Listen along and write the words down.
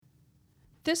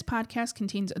This podcast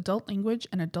contains adult language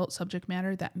and adult subject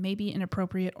matter that may be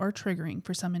inappropriate or triggering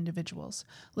for some individuals.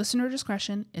 Listener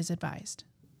discretion is advised.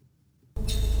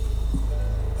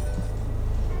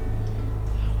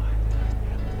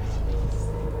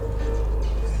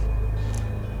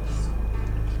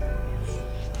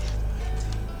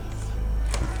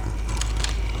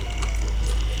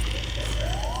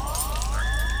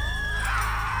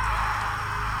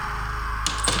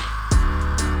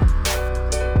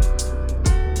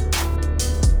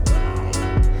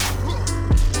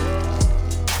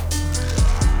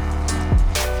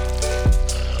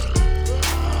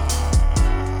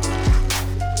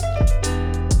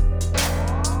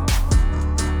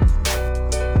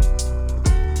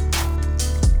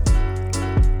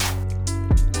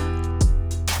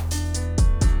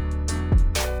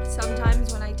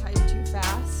 Sometimes when I type too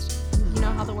fast, you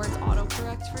know how the words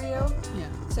autocorrect for you? Yeah.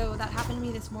 So that happened to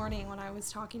me this morning when I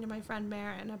was talking to my friend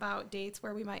Marin about dates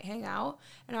where we might hang out.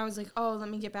 And I was like, oh, let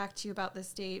me get back to you about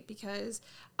this date because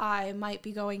I might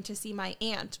be going to see my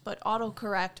aunt, but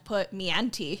autocorrect put me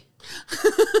auntie.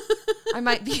 I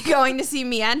might be going to see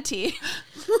me auntie.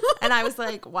 And I was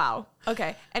like, wow.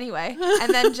 Okay. Anyway.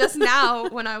 And then just now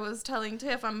when I was telling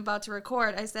Tiff I'm about to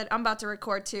record, I said, I'm about to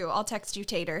record too. I'll text you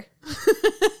Tater.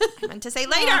 I meant to say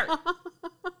later.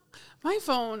 My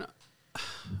phone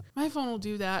will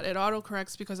do that. It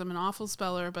autocorrects because I'm an awful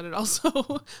speller, but it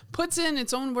also puts in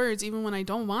its own words even when I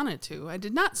don't want it to. I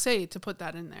did not say to put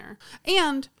that in there.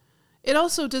 And it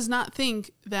also does not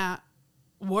think that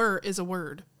were is a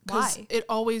word. Why? It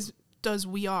always does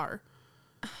we are.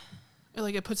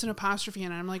 Like it puts an apostrophe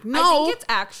in it. I'm like, no. I think it's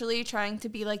actually trying to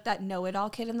be like that know-it-all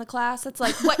kid in the class. It's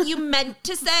like what you meant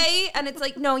to say. And it's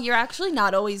like, no, you're actually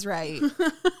not always right.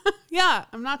 Yeah,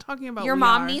 I'm not talking about Your we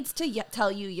mom are. needs to tell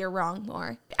you you're wrong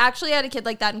more. Actually, I had a kid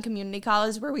like that in community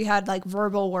college where we had like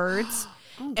verbal words.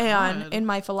 Oh, and God. in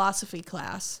my philosophy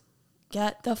class,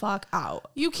 get the fuck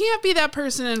out. You can't be that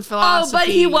person in philosophy. Oh, but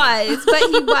he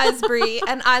was, Brie.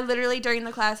 And I literally during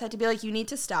the class had to be like, you need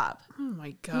to stop. Oh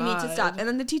my God. You need to stop. And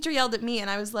then the teacher yelled at me and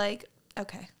I was like,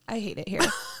 okay, I hate it here.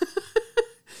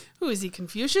 Who is he,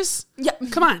 Confucius? Yeah.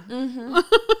 Come on. Mm-hmm.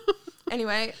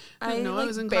 Anyway, I know I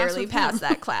was in class barely with passed him.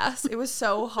 that class. It was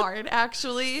so hard,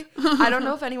 actually. I don't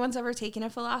know if anyone's ever taken a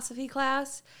philosophy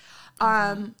class.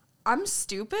 I'm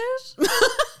stupid,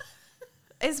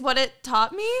 is what it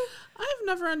taught me. I've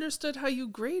never understood how you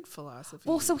grade philosophy.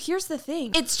 Well, so here's the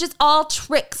thing. It's just all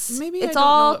tricks. Maybe I it's don't know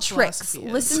all what tricks. philosophy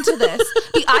is. Listen to this.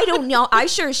 I don't know. I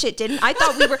sure as shit didn't. I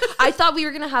thought we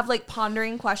were gonna have like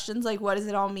pondering questions, like what does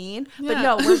it all mean? But Yeah.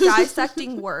 no, we're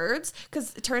dissecting words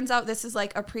because it turns out this is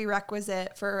like a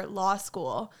prerequisite for law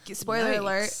school. Spoiler Yikes.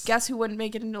 alert. Guess who wouldn't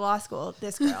make it into law school?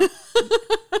 This girl.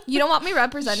 You don't want me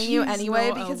representing you She's anyway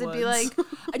no because it'd be Elwoods.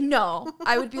 like, no.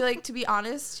 I would be like, to be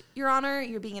honest, Your Honor,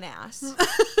 you're being an ass.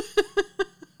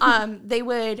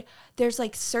 There's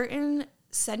like certain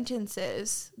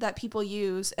sentences that people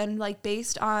use and like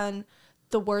based on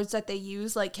the words that they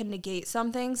use like can negate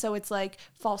something. So it's like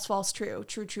false, false, true,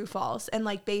 true, true, false. And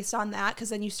like based on that, because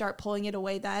then you start pulling it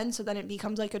away then. So then it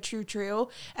becomes like a true, true.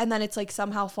 And then it's like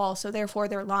somehow false. So therefore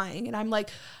they're lying. And I'm like,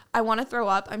 I want to throw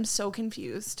up. I'm so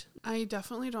confused. I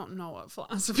definitely don't know what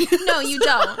philosophy is. No, you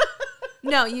don't.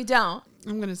 No, you don't.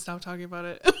 I'm going to stop talking about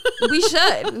it. We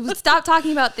should. Stop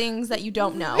talking about things that you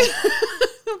don't know.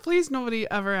 Please, nobody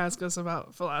ever ask us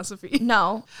about philosophy.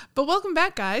 No. But welcome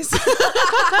back, guys.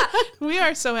 We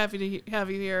are so happy to have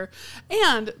you here.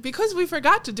 And because we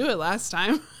forgot to do it last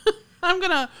time, I'm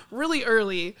going to really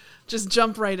early just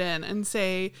jump right in and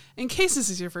say, in case this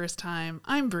is your first time,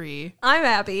 I'm Brie. I'm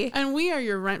Abby. And we are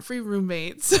your rent-free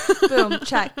roommates. Boom.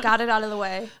 Check. Got it out of the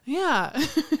way. Yeah.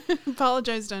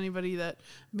 Apologize to anybody that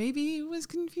maybe was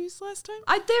confused last time.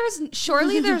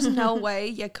 Surely there's no way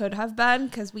you could have been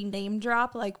because we name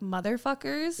drop like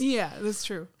motherfuckers. Yeah, that's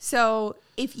true. So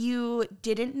if you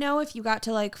didn't know, if you got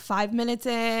to like 5 minutes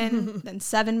in, then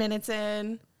 7 minutes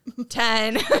in,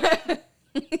 10,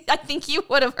 I think you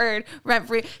would have heard rent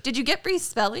free. Did you get Bree's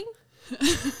spelling?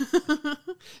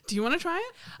 Do you want to try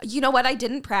it? You know what? I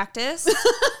didn't practice.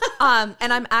 And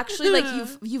I'm actually like,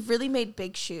 you've really made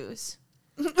big shoes.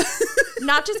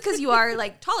 Not just because you are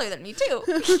like taller than me too.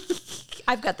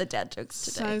 I've got the dad jokes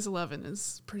today. Size 11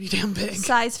 is pretty damn big.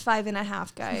 Size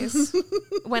 5.5, guys.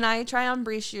 When I try on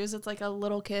Bree's shoes, it's like a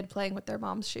little kid playing with their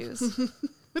mom's shoes.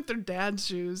 With their dad's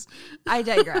shoes. I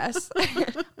digress.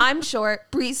 I'm short.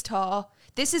 Bree's tall.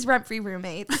 This is Rent Free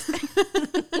Roommates.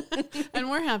 And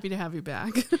we're happy to have you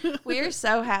back. We're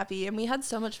so happy. And we had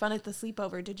so much fun at the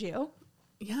sleepover. Did you?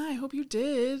 Yeah, I hope you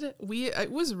did.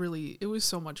 It was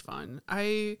so much fun.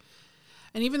 And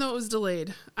even though it was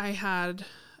delayed, I had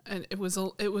and it was a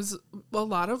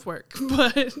lot of work,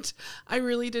 but I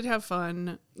really did have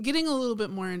fun getting a little bit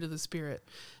more into the spirit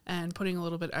and putting a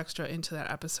little bit extra into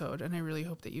that episode. And I really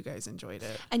hope that you guys enjoyed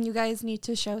it. And you guys need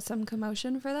to show some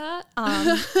commotion for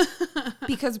that,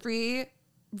 because Brie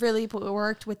really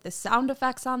worked with the sound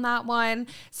effects on that one.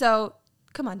 So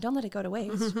come on, don't let it go to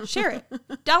waste. Share it,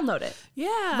 download it,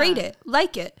 Yeah, rate it,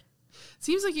 like it.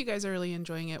 Seems like you guys are really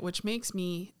enjoying it, which makes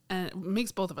me and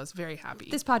makes both of us very happy.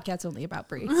 This podcast's only about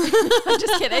Brie. I'm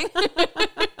just kidding.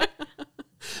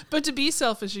 But to be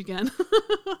selfish again,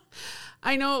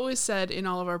 I know it was said in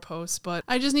all of our posts, but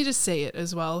I just need to say it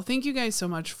as well. Thank you guys so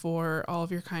much for all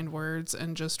of your kind words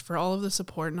and just for all of the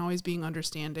support and always being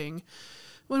understanding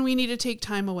when we need to take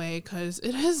time away, because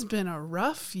it has been a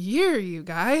rough year, you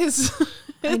guys.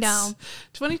 I know.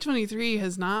 2023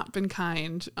 has not been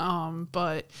kind,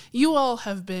 but you all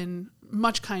have been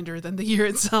much kinder than the year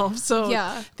itself. So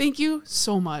Yeah. Thank you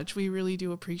so much. We really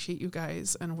do appreciate you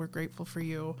guys, and we're grateful for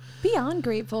you. Beyond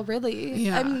grateful, really.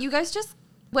 Yeah. I mean, you guys just,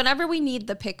 whenever we need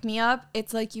the pick me up,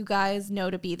 it's like you guys know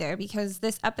to be there, because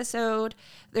this episode,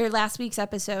 their last week's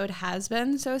episode, has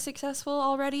been so successful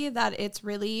already that it's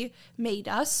really made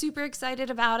us super excited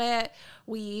about it.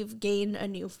 We've gained a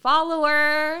new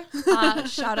follower.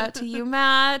 Shout out to you,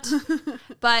 Matt.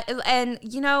 And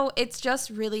you know, it's just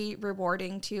really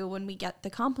rewarding too when we get the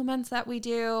compliments that we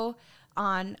do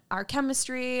on our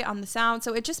chemistry, on the sound.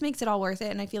 So it just makes it all worth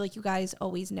it. And I feel like you guys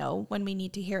always know when we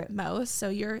need to hear it most. So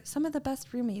you're some of the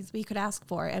best roomies we could ask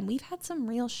for. And we've had some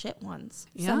real shit ones.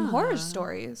 Some Yeah. horror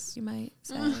stories, you might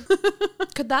say.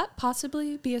 Could that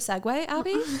possibly be a segue,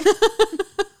 Abby?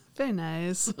 Very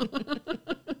nice.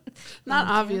 Not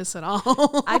obvious at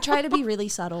all. I try to be really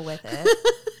subtle with it.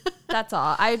 That's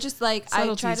all. I just like, I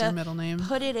try Subtlety's your to middle name.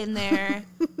 put it in there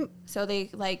so they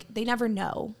never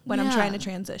know when I'm Yeah. trying to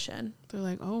transition. They're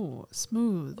like, oh,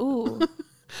 smooth Ooh.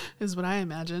 is what I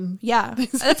imagine. Yeah.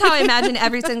 That's how I imagine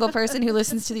every single person who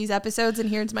listens to these episodes and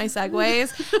hears my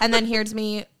segues and then hears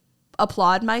me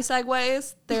applaud my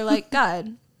segues. They're like,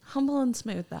 God, humble and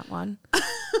smooth, that one.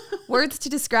 Words to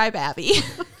describe Abby.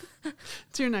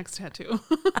 It's your next tattoo.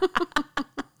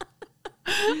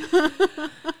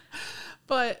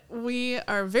 But we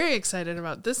are very excited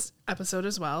about this episode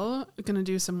as well. We're going to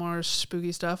do some more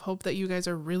spooky stuff. Hope that you guys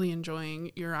are really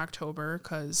enjoying your October,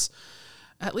 because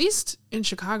at least in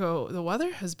Chicago, the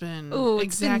weather has been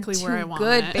exactly where I want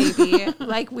good, it. baby.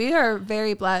 Like, we are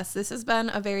very blessed. This has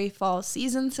been a very fall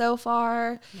season so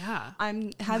far. Yeah. I'm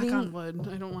Knock having, on wood.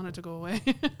 I don't want it to go away.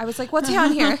 I was like, what's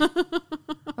on here?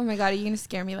 Oh my God, are you going to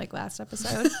scare me like last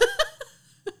episode?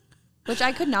 Which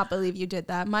I could not believe you did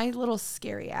that. My little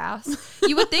scary ass.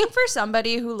 You would think for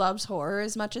somebody who loves horror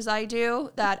as much as I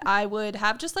do that I would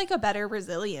have just like a better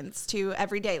resilience to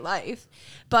everyday life.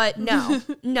 But no. It's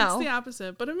the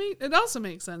opposite, but it also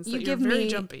makes sense that you're very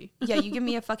jumpy. Yeah, you give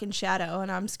me a fucking shadow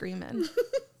and I'm screaming.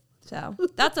 So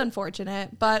that's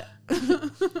unfortunate, but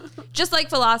just like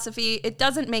philosophy, it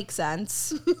doesn't make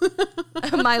sense.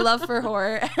 My love for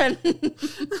horror and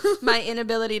my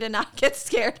inability to not get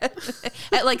scared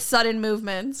at like sudden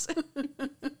movements.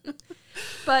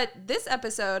 But this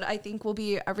episode, I think, will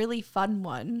be a really fun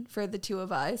one for the two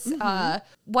of us. Mm-hmm.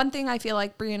 One thing I feel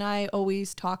like Brie and I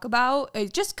always talk about,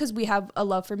 just because we have a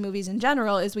love for movies in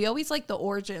general, is we always like the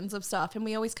origins of stuff. And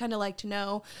we always kind of like to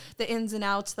know the ins and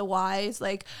outs, the whys.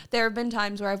 Like, there have been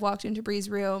times where I've walked into Brie's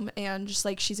room and just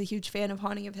like, she's a huge fan of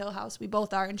Haunting of Hill House. We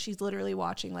both are. And she's literally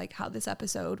watching like how this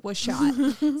episode was shot.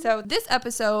 So this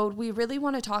episode, we really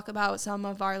want to talk about some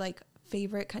of our like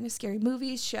favorite kind of scary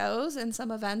movies, shows, and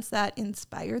some events that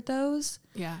inspired those.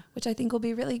 Yeah. Which I think will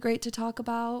be really great to talk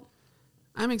about.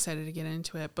 I'm excited to get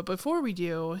into it. But before we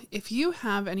do, if you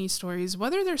have any stories,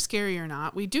 whether they're scary or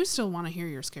not, we do still want to hear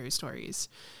your scary stories.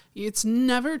 It's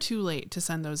never too late to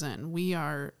send those in. We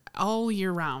are all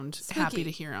year round happy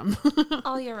to hear them.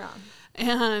 All year round.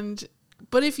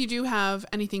 But if you do have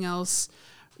anything else,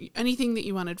 anything that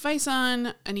you want advice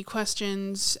on, any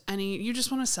questions, you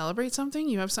just want to celebrate something,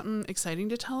 you have something exciting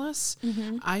to tell us,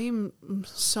 I am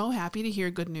so happy to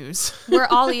hear good news. We're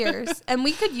all ears, and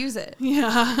we could use it.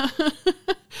 Yeah.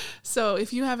 So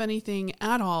if you have anything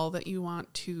at all that you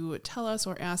want to tell us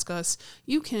or ask us,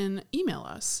 you can email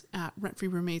us at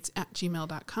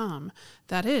rentfreeroommates@gmail.com.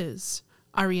 That is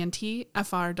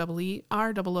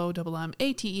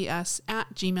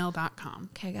rentfreeroommates@gmail.com.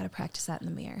 Okay, I gotta practice that in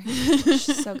the mirror.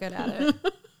 She's so good at it.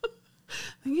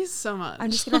 Thank you so much.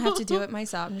 I'm just gonna have to do it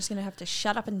myself. I'm just gonna have to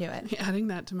shut up and do it. Adding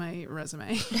that to my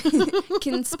resume.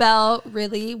 Can spell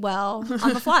really well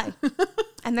on the fly.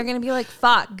 And they're gonna be like,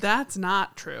 fuck. That's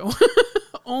not true.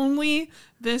 Only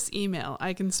this email.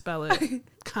 I can spell it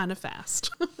kind of fast.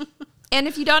 And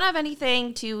if you don't have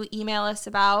anything to email us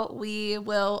about, we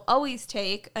will always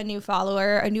take a new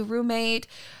follower, a new roommate.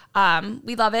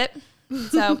 We love it.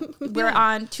 So we're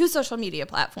on 2 social media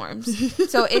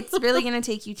platforms. So it's really going to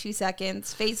take you 2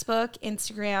 seconds. Facebook,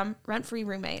 Instagram, Rent-Free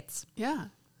Roommates. Yeah.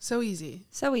 So easy.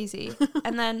 So easy.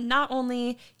 And then not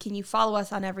only can you follow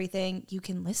us on everything, you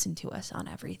can listen to us on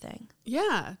everything.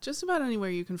 Yeah. Just about anywhere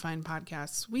you can find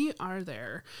podcasts. We are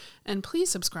there. And please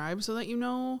subscribe so that you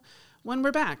know when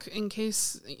we're back in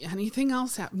case anything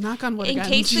else happens. Knock on wood in again.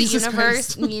 case Jesus the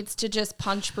universe Christ. needs to just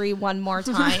punch Brie one more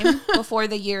time before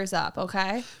the year's up,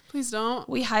 okay? Please don't.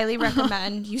 We highly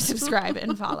recommend you subscribe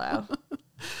and follow.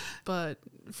 But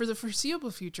for the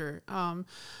foreseeable future,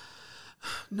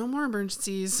 no more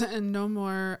emergencies and no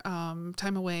more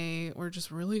time away. We're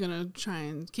just really going to try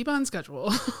and keep on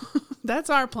schedule.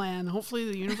 That's our plan.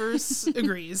 Hopefully the universe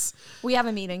agrees. We have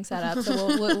a meeting set up so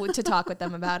we'll to talk with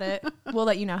them about it. We'll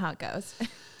let you know how it goes.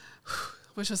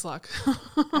 Wish us luck.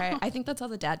 All right. I think that's all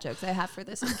the dad jokes I have for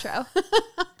this intro.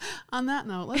 On that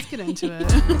note, let's get into it.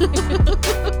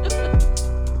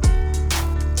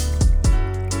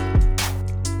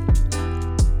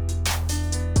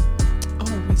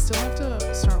 Oh, we still have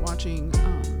to start watching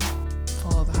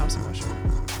Follow the House of Usher.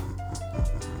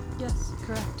 Yes,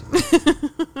 correct.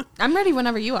 I'm ready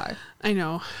whenever you are. I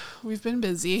know. We've been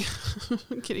busy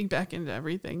getting back into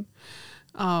everything.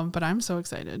 But I'm so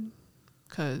excited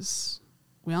because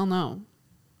we all know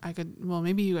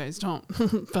maybe you guys don't,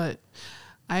 but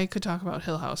I could talk about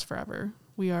Hill House forever.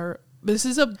 This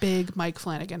is a big Mike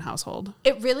Flanagan household.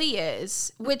 It really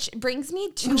is, which brings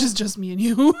me to... Which is just me and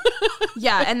you.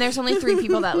 Yeah, and there's only 3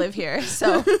 people that live here,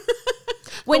 so...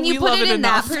 When you put it in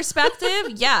that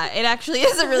perspective, yeah, it actually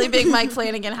is a really big Mike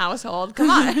Flanagan household. Come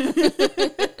on.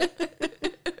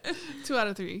 2 out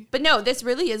of 3. But no, this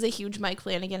really is a huge Mike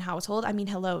Flanagan household. I mean,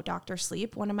 hello, Dr.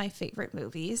 Sleep, one of my favorite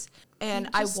movies. And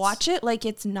I watch it like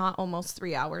it's not almost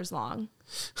 3 hours long.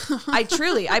 I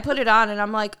put it on and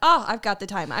I'm like, oh, I've got the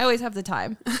time. I always have the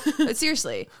time. But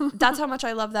seriously, that's how much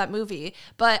I love that movie.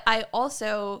 But I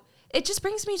also, it just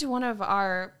brings me to one of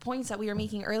our points that we were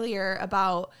making earlier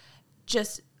about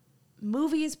just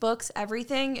movies, books,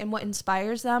 everything, and what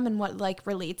inspires them and what like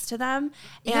relates to them.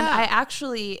 And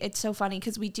it's so funny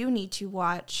because we do need to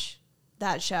watch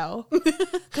that show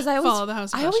because I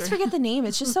always forget the name.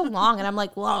 It's just so long, and I'm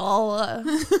like, well,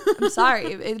 I'm sorry,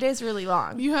 it is really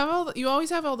long. You always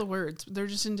have all the words. They're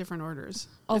just in different orders.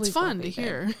 Always it's fun to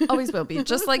hear. Always will be.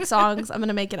 Just like songs, I'm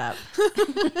gonna make it up.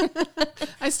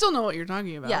 I still know what you're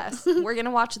talking about. Yes, we're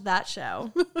gonna watch that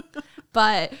show.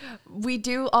 But we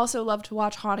do also love to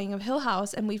watch Haunting of Hill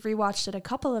House, and we've rewatched it a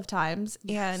couple of times.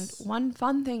 Yes. And one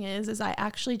fun thing is I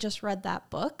actually just read that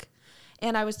book,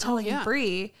 and I was telling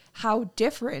Brie how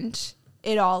different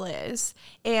it all is.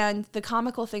 And the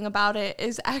comical thing about it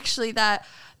is actually that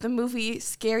the movie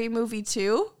Scary Movie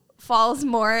 2 falls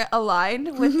more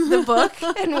aligned with the book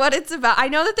and what it's about. I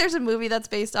know that there's a movie that's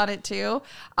based on it too.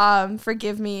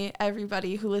 Forgive me,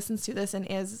 everybody who listens to this and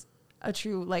is a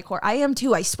true like horror. I am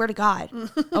too, I swear to God.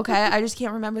 Okay, I just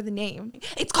can't remember the name.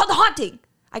 It's called The Haunting.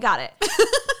 I got it.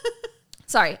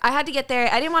 Sorry, I had to get there.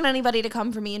 I didn't want anybody to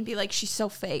come for me and be like, she's so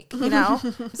fake, you know?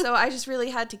 So I just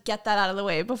really had to get that out of the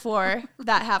way before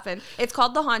that happened. It's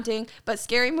called The Haunting, but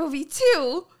Scary Movie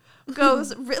 2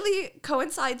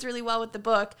 coincides really well with the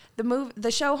book.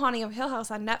 The show Haunting of Hill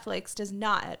House on Netflix does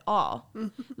not at all.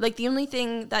 Like the only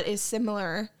thing that is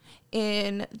similar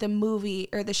in the movie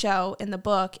or the show in the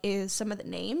book is some of the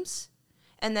names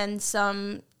and then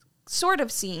some sort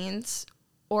of scenes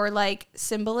or like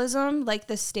symbolism, like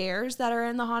the stairs that are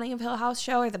in the Haunting of Hill House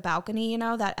show or the balcony, you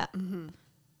know, that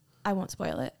I won't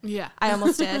spoil it. Yeah. I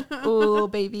almost did. Ooh,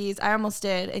 babies. I almost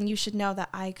did. And you should know that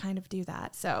I kind of do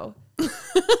that. So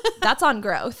that's on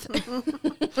growth.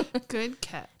 Good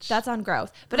catch. That's on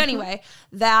growth. But anyway,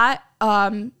 that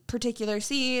particular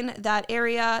scene, that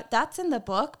area, that's in the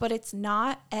book, but it's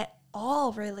not at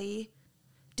all really,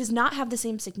 does not have the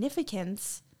same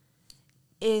significance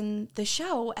in the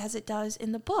show as it does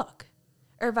in the book.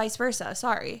 Or vice versa,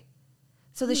 sorry.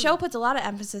 So the show puts a lot of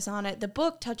emphasis on it. The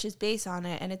book touches base on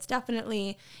it, and it's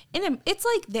definitely it's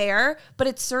like there, but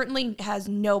it certainly has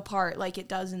no part like it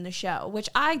does in the show, which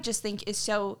I just think is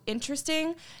so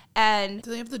interesting. And do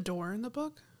they have the door in the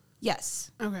book?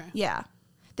 Yes. Okay. Yeah.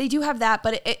 They do have that,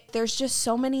 but there's just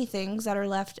so many things that are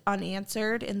left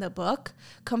unanswered in the book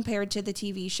compared to the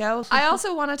TV show. I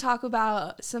also want to talk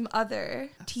about some other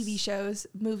TV shows,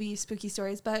 movies, spooky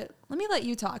stories, but let me let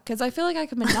you talk because I feel like I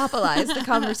can monopolize the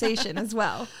conversation as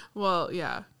well. Well,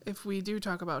 yeah. If we do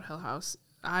talk about Hill House,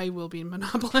 I will be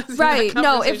monopolizing right. that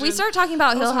No, if we start talking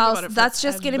about Hill House, that's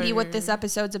just going to be what this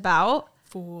episode's about.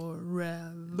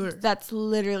 forever. That's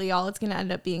literally all it's going to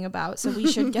end up being about. So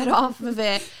we should get off of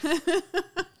it.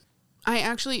 I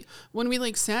actually, when we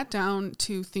like sat down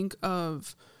to think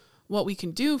of what we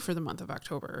can do for the month of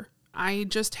October, I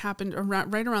just happened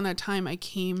right around that time, I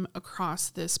came across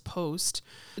this post.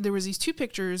 There was these two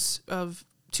pictures of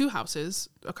two houses,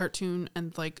 a cartoon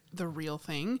and like the real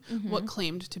thing, what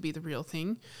claimed to be the real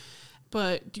thing.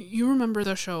 But do you remember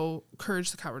the show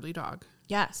Courage the Cowardly Dog?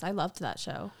 Yes, I loved that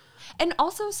show. And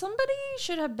also somebody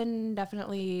should have been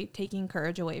definitely taking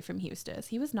Courage away from Eustace.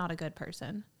 He was not a good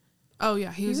person. Oh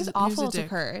yeah, He was awful to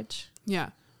Courage. Yeah.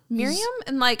 Miriam,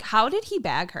 and like, how did he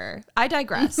bag her? I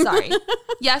digress. Sorry.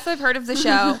 Yes, I've heard of the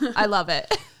show. I love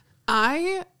it.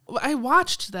 I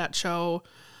watched that show,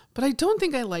 but I don't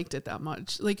think I liked it that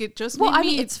much. Like it just made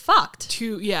me it's fucked.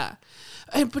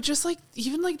 But just like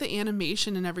even like the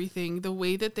animation and everything, the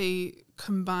way that they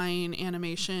combine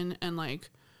animation and like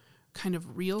kind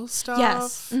of real stuff.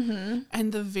 Yes.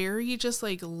 And the very just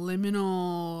like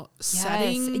liminal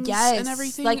settings and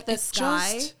everything. Like the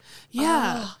sky.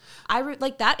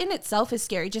 Like that in itself is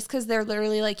scary just because they're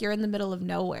literally like you're in the middle of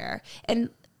nowhere. And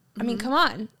I mean, come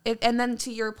on. And then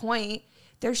to your point,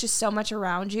 there's just so much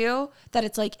around you that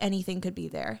it's like anything could be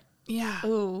there. Yeah.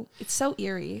 Ooh, it's so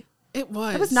eerie. It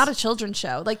was. It was not a children's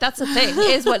show. Like that's the thing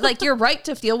is what like you're right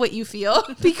to feel what you feel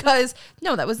because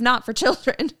no, that was not for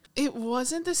children. It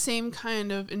wasn't the same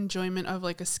kind of enjoyment of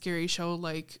like a scary show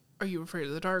like Are You Afraid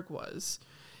of the Dark was.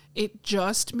 It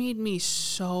just made me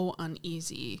so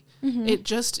uneasy.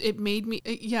 It made me,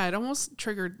 it almost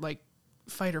triggered like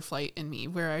fight or flight in me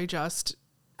where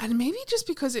and maybe just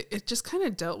because it just kind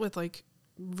of dealt with like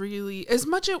really, as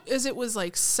much as it was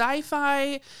like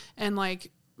sci-fi and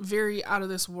like very out of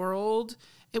this world,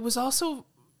 it was also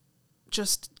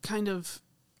just kind of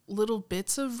little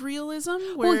bits of realism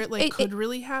where it could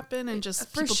really happen and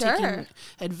just people taking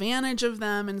advantage of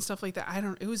them and stuff like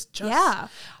that. It was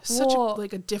just such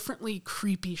a differently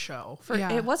creepy show.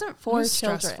 It wasn't for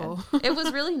children. It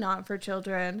was really not for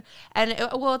children. And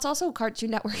it's also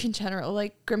Cartoon Network in general,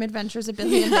 like Grim Adventures of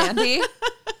Billy and Mandy.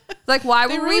 Like, why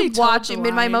were we watching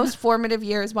in my most formative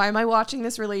years? Why am I watching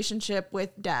this relationship with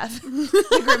death?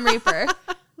 The Grim Reaper.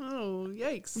 Oh,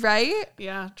 yikes. Right?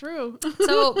 Yeah, true.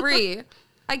 So, Brie,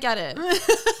 I get it.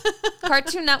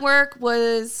 Cartoon Network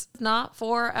was not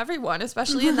for everyone,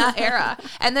 especially in that era.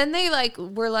 And then they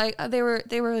were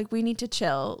like, we need to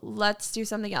chill. Let's do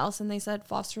something else. And they said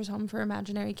Foster's Home for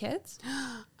Imaginary Kids.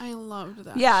 I loved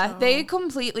that. Yeah, show. they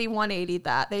completely 180'd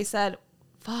that. They said,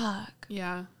 fuck.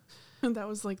 Yeah. That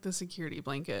was like the security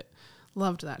blanket.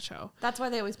 Loved that show. That's why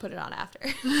they always put it on after.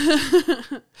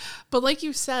 But like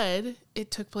you said, it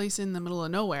took place in the middle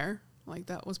of nowhere. Like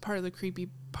that was part of the creepy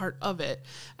part of it.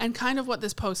 And kind of what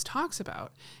this post talks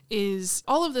about is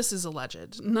all of this is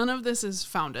alleged. None of this is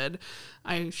founded,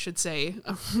 I should say,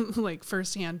 like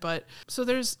firsthand. But so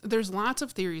there's lots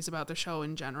of theories about the show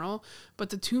in general.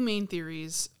 But the two main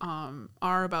theories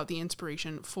are about the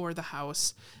inspiration for the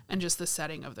house and just the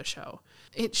setting of the show.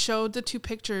 It showed the two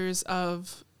pictures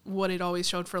of what it always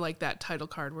showed for like that title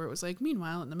card where it was like,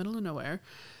 meanwhile, in the middle of nowhere.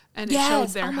 And it showed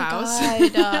their house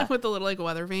with the little like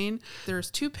weather vane.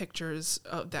 There's two pictures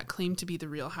that claim to be the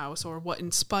real house or what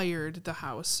inspired the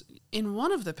house. In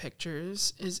one of the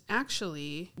pictures is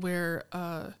actually where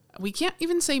we can't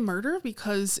even say murder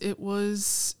because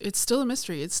it's still a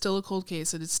mystery. It's still a cold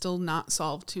case and it's still not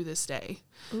solved to this day.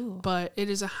 Ooh. But it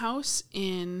is a house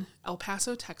in El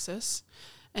Paso, Texas,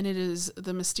 and it is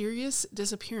the mysterious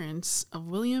disappearance of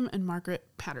William and Margaret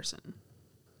Patterson.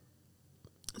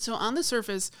 So on the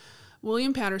surface,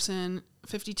 William Patterson,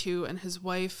 52, and his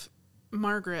wife,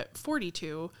 Margaret,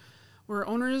 42, were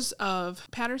owners of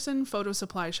Patterson Photo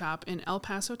Supply Shop in El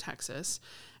Paso, Texas,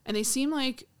 and they seem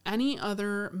like any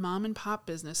other mom and pop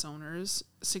business owners,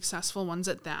 successful ones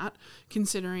at that,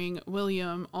 considering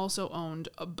William also owned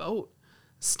a boat,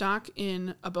 stock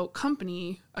in a boat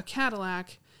company, a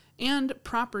Cadillac, and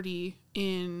property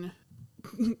in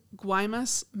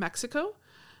Guaymas, Mexico.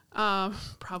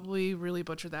 Probably really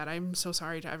butchered that. I'm so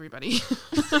sorry to everybody.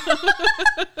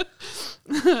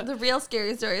 The real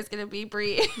scary story is going to be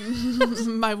Brie.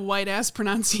 My white ass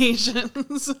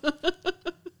pronunciations.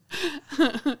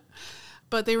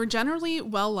 But they were generally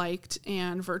well liked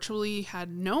and virtually had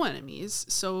no enemies,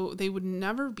 so they would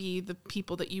never be the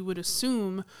people that you would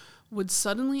assume would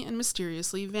suddenly and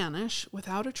mysteriously vanish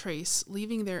without a trace,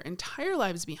 leaving their entire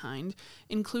lives behind,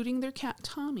 including their cat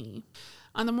Tommy.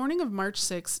 On the morning of March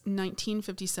 6,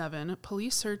 1957,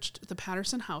 police searched the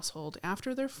Patterson household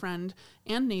after their friend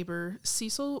and neighbor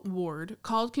Cecil Ward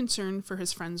called concern for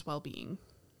his friend's well-being.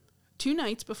 2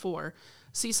 nights before,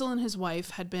 Cecil and his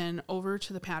wife had been over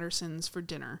to the Pattersons for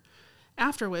dinner.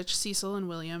 After which, Cecil and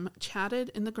William chatted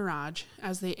in the garage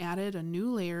as they added a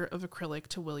new layer of acrylic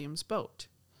to William's boat.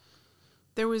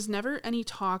 There was never any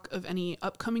talk of any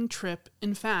upcoming trip.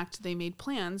 In fact, they made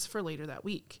plans for later that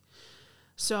week.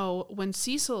 So when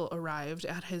Cecil arrived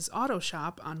at his auto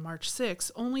shop on March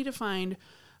 6th, only to find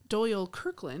Doyle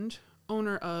Kirkland,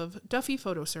 owner of Duffy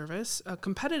Photo Service, a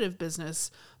competitive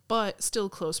business, but still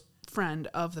close friend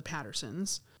of the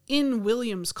Pattersons, in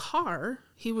William's car,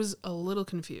 he was a little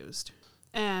confused.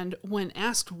 And when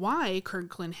asked why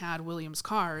Kirkland had William's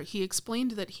car, he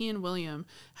explained that he and William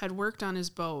had worked on his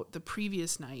boat the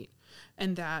previous night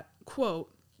and that,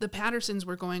 quote, the Pattersons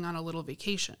were going on a little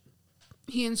vacation.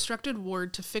 He instructed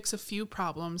Ward to fix a few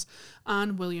problems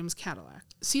on William's Cadillac.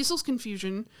 Cecil's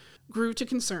confusion grew to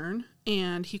concern,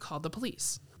 and he called the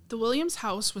police. The Williams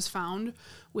house was found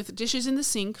with dishes in the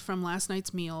sink from last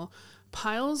night's meal.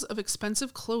 Piles of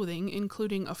expensive clothing,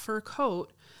 including a fur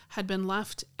coat, had been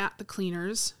left at the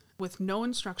cleaners with no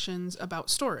instructions about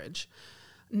storage.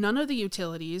 None of the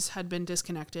utilities had been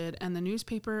disconnected, and the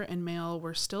newspaper and mail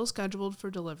were still scheduled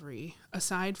for delivery.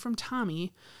 Aside from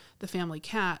Tommy, the family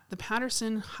cat, the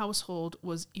Patterson household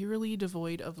was eerily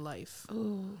devoid of life.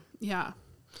 Ooh. Yeah.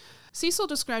 Cecil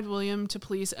described William to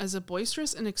police as a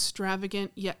boisterous and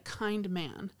extravagant yet kind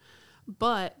man.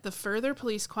 But the further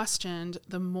police questioned,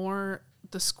 the more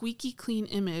the squeaky clean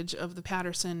image of the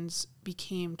Pattersons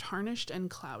became tarnished and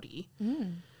cloudy.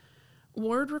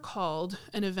 Ward recalled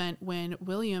an event when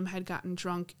William had gotten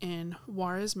drunk in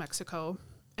Juarez, Mexico,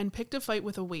 and picked a fight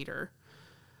with a waiter.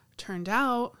 Turned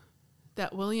out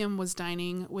that William was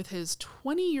dining with his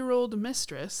 20-year-old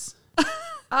mistress.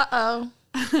 Uh-oh.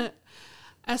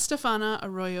 Estefana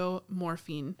Arroyo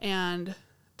Morphine, and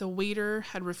the waiter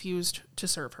had refused to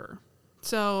serve her.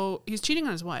 So he's cheating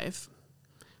on his wife.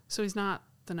 So he's not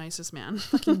the nicest man.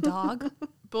 Fucking dog.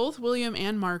 Both William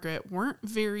and Margaret weren't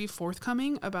very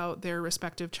forthcoming about their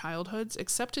respective childhoods,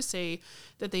 except to say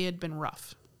that they had been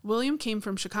rough. William came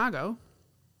from Chicago.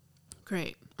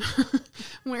 Great.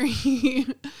 where he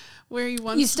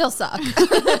once You still suck.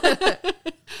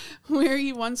 where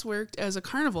he once worked as a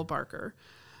carnival barker.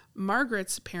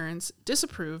 Margaret's parents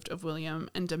disapproved of William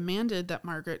and demanded that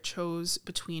Margaret chose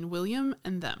between William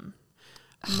and them.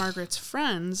 Margaret's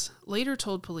friends later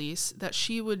told police that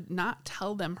she would not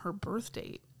tell them her birth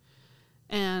date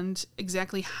and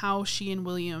exactly how she and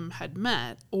William had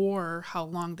met or how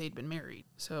long they'd been married.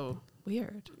 So,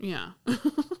 Weird. yeah.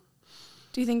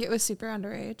 Do you think it was super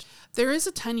underage? There is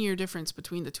a 10-year difference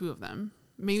between the two of them.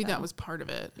 Maybe So. that was part of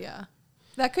it. Yeah.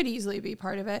 That could easily be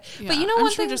part of it. Yeah. But you know I'm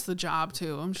one sure thing? just the job,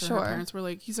 too. I'm sure Sure. her parents were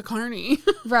like, he's a carny.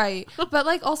 Right. But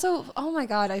like also, oh my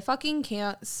God, I fucking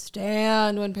can't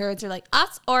stand when parents are like,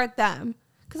 us or them.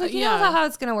 Because like, you know Yeah. how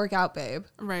it's going to work out, babe.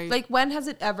 Right. Like when has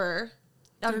it ever?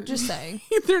 I'm just saying.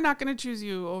 They're not going to choose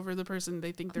you over the person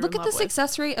they think they're Look in at love the with.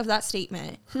 success rate of that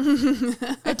statement.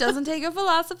 It doesn't take a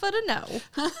philosopher to know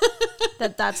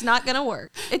that that's not going to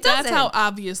work. It doesn't. That's how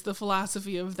obvious the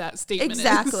philosophy of that statement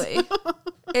Exactly. is.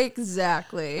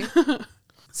 Exactly.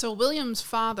 So William's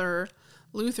father,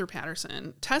 Luther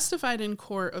Patterson, testified in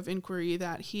court of inquiry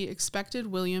that he expected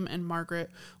William and Margaret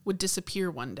would disappear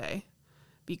one day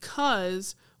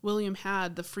because William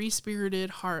had the free-spirited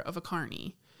heart of a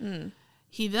carny.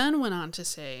 He then went on to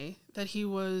say that he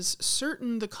was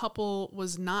certain the couple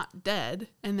was not dead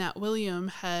and that William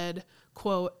had,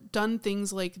 quote, done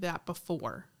things like that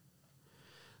before.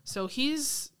 So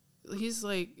he's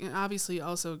like obviously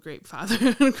also a great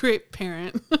father, a great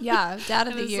parent. Yeah. Dad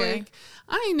of And the it's year. like,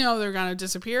 I know they're gonna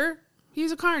disappear.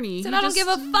 He's a carny. And He I don't just- give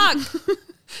a fuck.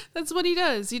 That's what he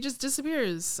does. He just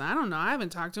disappears. I don't know. I haven't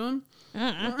talked to him.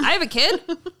 I have a kid.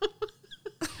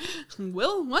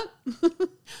 Will, what?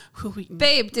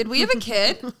 Babe, did we have a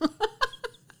kid?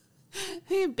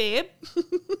 Hey, babe.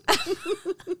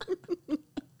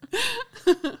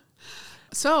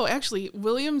 So, actually,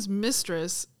 William's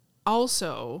mistress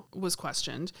also was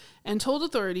questioned and told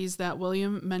authorities that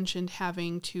William mentioned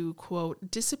having to,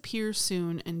 quote, disappear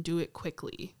soon and do it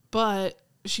quickly. But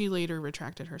she later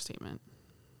retracted her statement.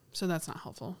 So that's not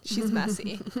helpful. She's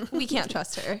messy. We can't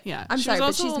trust her. Yeah. I'm she sorry,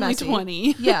 was but also she's only messy.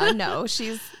 20. Yeah, no,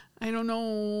 she's I don't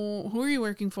know. Who are you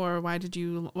working for? Why did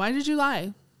you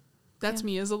lie? That's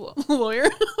me as a lawyer.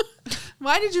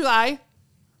 Why did you lie?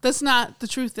 That's not the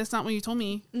truth. That's not what you told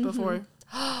me before.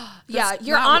 yeah,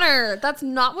 Your not Honor. That's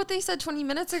not what they said 20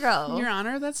 minutes ago. Your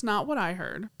Honor, that's not what I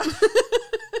heard.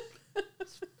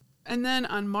 And then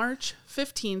on March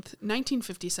 15th,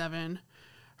 1957,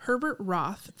 Herbert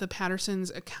Roth, the Pattersons'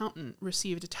 accountant,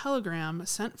 received a telegram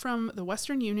sent from the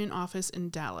Western Union office in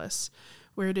Dallas,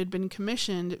 where it had been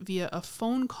commissioned via a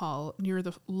phone call near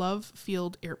the Love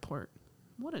Field Airport.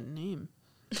 What a name.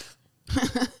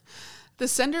 The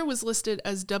sender was listed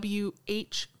as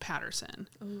W.H. Patterson,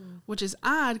 which is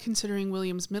odd considering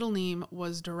William's middle name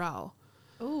was Durrell.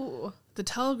 Ooh. The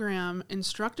telegram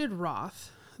instructed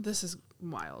Roth, this is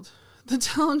wild. The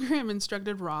telegram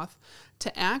instructed Roth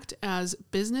to act as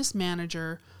business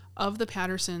manager of the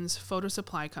Pattersons' photo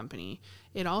supply company.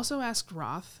 It also asked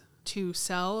Roth to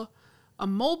sell a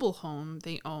mobile home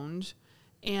they owned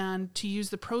and to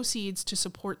use the proceeds to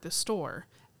support the store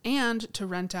and to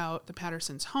rent out the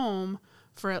Pattersons' home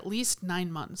for at least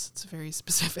 9 months. It's very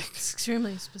specific. It's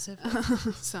extremely specific.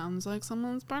 Sounds like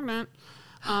someone's pregnant.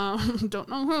 Don't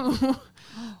know who.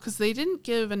 Because they didn't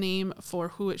give a name for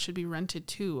who it should be rented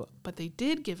to, but they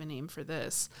did give a name for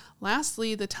this.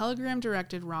 Lastly, the telegram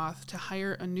directed Roth to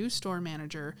hire a new store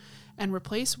manager and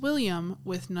replace William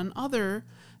with none other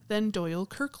than Doyle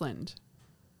Kirkland.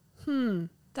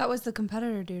 That was the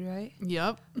competitor dude, right?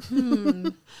 Yep.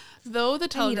 Though the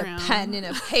telegram... I need a pen and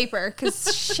a paper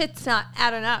because shit's not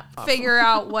adding up. Figure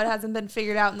out what hasn't been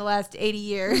figured out in the last 80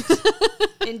 years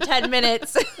in 10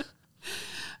 minutes.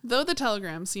 Though the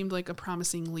telegram seemed like a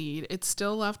promising lead, it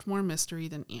still left more mystery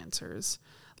than answers.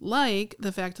 Like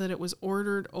the fact that it was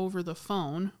ordered over the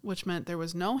phone, which meant there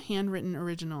was no handwritten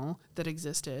original that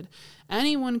existed.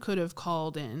 Anyone could have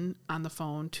called in on the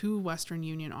phone to Western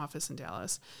Union office in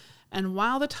Dallas. And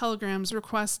while the telegram's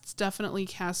requests definitely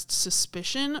cast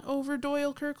suspicion over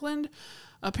Doyle Kirkland,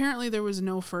 apparently there was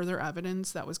no further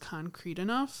evidence that was concrete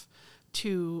enough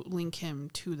to link him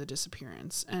to the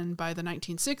disappearance. And by the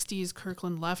 1960s,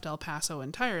 Kirkland left El Paso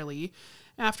entirely,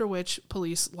 after which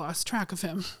police lost track of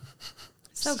him.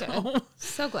 So good.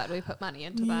 So glad we put money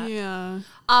into that. Yeah.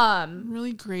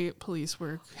 Really great police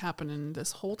work happening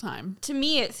this whole time. To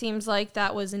me, it seems like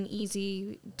that was an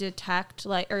easy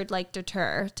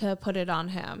deter to put it on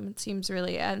him. It seems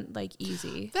really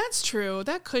easy. That's true.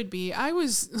 That could be. I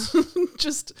was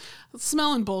just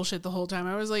smelling bullshit the whole time.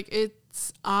 I was like,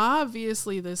 it's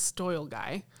obviously this Doyle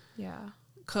guy. Yeah.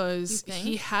 Because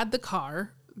he had the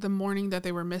car the morning that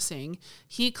they were missing.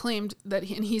 He claimed that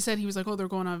he said he was like, oh, they're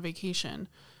going on vacation.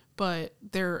 But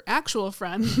their actual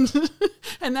friend,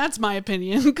 and that's my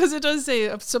opinion, because it does say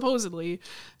supposedly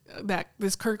that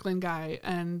this Kirkland guy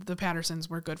and the Pattersons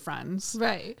were good friends.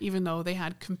 Right. Even though they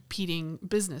had competing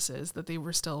businesses, that they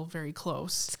were still very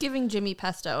close. It's giving Jimmy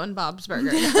Pesto and Bob's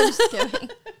Burger. No, I'm just kidding.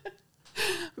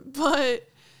 But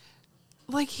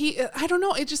I don't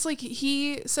know. It just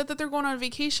he said that they're going on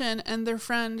vacation and their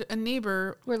friend and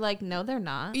neighbor were like, no, they're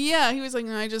not. Yeah. He was like,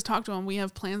 no, I just talked to him. We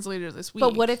have plans later this week.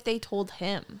 But what if they told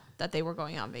him that they were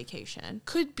going on vacation?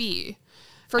 Could be.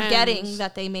 Forgetting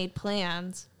that they made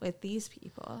plans with these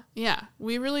people. Yeah.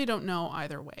 We really don't know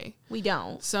either way. We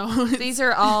don't. So these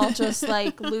are all just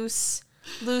loose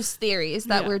theories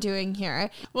that we're doing here.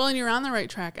 Well, and you're on the right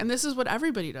track. And this is what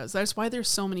everybody does. That's why there's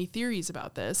so many theories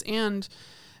about this. And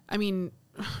I mean,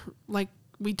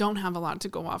 we don't have a lot to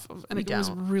go off of, and it was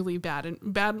really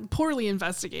poorly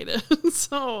investigated.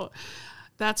 So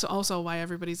that's also why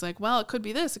everybody's like, well, it could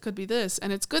be this, it could be this.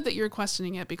 And it's good that you're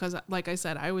questioning it because, like I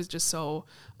said, I was just so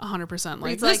 100%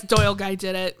 like, this Doyle guy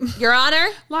did it. Your Honor?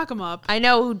 Lock him up. I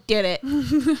know who did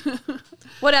it.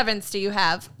 What evidence do you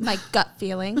have? My gut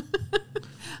feeling.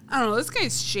 I don't know. This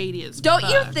guy's shady as fuck.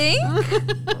 Don't you think?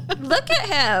 Look at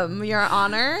him, Your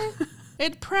Honor.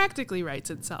 It practically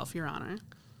writes itself, Your Honor.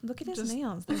 Look at his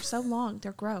nails. They're so long.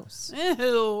 They're gross.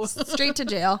 Ew. Straight to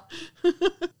jail.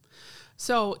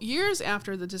 So, years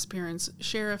after the disappearance,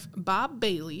 Sheriff Bob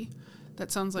Bailey,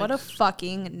 that sounds like... What a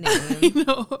fucking name. I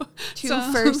know. Two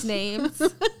first names.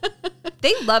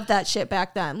 They loved that shit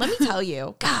back then. Let me tell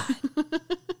you. God.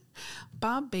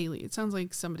 Bob Bailey. It sounds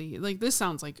like somebody... this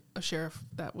sounds like a sheriff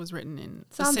that was written in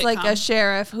Sounds a like a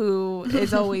sheriff who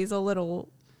is always a little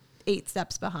 8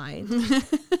 steps behind.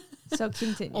 So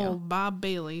continue. Oh, Bob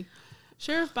Bailey.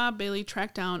 Sheriff Bob Bailey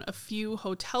tracked down a few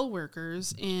hotel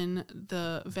workers in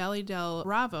the Valle del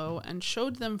Bravo and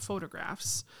showed them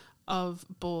photographs of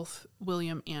both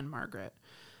William and Margaret.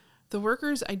 The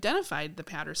workers identified the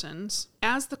Pattersons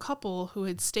as the couple who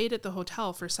had stayed at the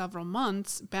hotel for several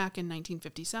months back in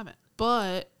 1957.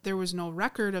 But there was no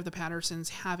record of the Pattersons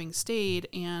having stayed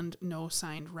and no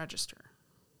signed register.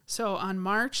 So on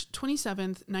March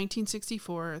 27th,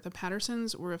 1964, the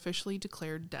Pattersons were officially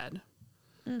declared dead.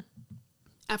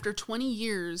 After 20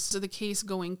 years of the case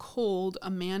going cold,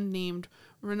 a man named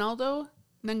Ronaldo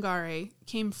Nangare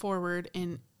came forward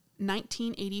in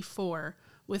 1984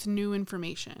 with new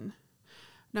information.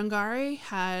 Nangare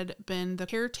had been the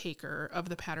caretaker of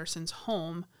the Pattersons'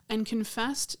 home and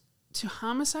confessed to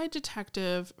homicide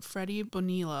detective Freddie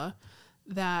Bonilla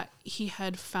that he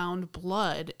had found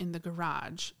blood in the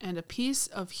garage and a piece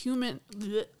of human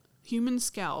human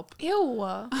scalp Ew.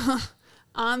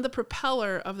 on the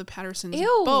propeller of the Patterson's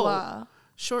Ew. boat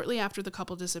shortly after the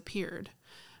couple disappeared.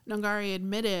 Nungari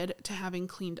admitted to having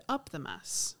cleaned up the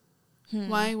mess.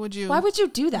 Why would you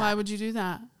do that? Why would you do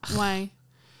that? Why?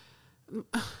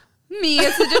 Me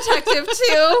as a detective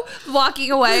too,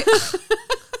 walking away.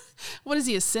 What is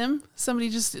he, a sim? Somebody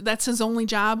that's his only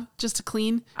job, just to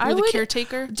clean? I You're the would-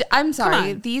 caretaker? I'm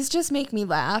sorry. These just make me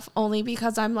laugh only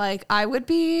because I'm like, I would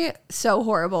be so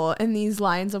horrible in these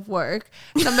lines of work.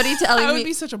 Somebody telling I me. would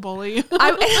be such a bully.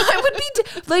 I would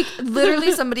be like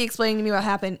literally somebody explaining to me what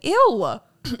happened. Ew.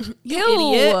 You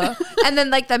idiot. And then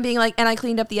like them being like, and I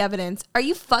cleaned up the evidence. Are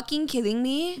you fucking kidding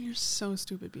me? You're so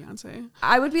stupid, Beyonce.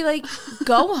 I would be like,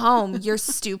 go home. You're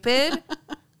stupid.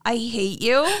 I hate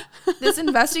you. This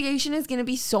investigation is going to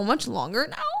be so much longer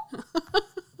now.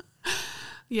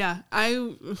 Yeah,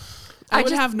 I I would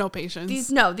just- have no patience.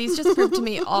 These just prove to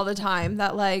me all the time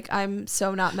that like I'm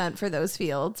so not meant for those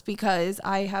fields because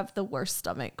I have the worst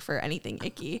stomach for anything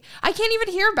icky. I can't even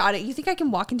hear about it. You think I can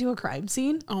walk into a crime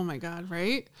scene? Oh my God,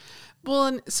 right? Well,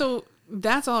 and so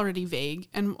that's already vague.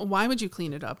 And why would you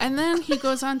clean it up? And then he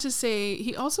goes on to say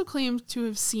he also claimed to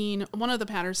have seen one of the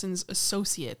Pattersons'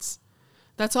 associates.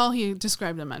 That's all he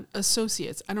described them as,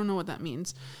 associates. I don't know what that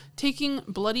means. Taking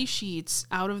bloody sheets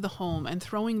out of the home and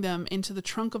throwing them into the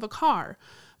trunk of a car.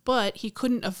 But he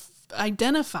couldn't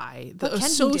identify the What can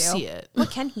he do? associate.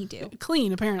 What can he do?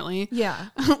 Clean, apparently. Yeah.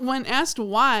 When asked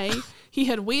why he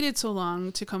had waited so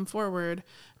long to come forward,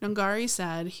 Nungari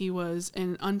said he was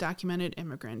an undocumented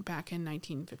immigrant back in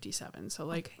 1957. So,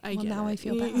 like, I Well, get now it. I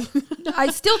feel bad.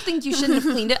 I still think you shouldn't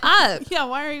have cleaned it up. Yeah,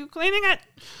 why are you cleaning it?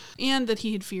 And that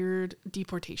he had feared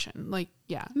deportation. Like,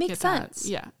 yeah. Makes get that. sense.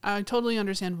 Yeah. I totally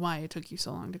understand why it took you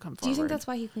so long to come forward. Do you think that's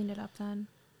why he cleaned it up then?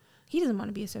 He doesn't want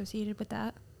to be associated with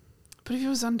that. But if it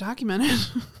was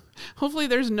undocumented, hopefully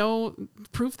there's no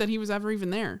proof that he was ever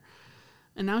even there.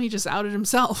 And now he just outed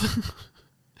himself.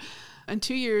 And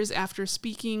 2 years after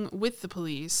speaking with the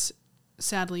police,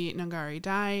 sadly, Nungari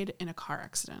died in a car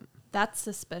accident. That's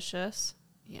suspicious.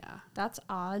 Yeah. That's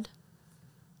odd.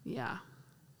 Yeah.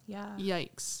 Yeah.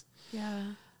 Yikes. Yeah.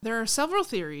 There are several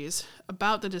theories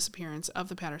about the disappearance of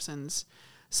the Pattersons.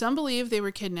 Some believe they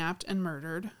were kidnapped and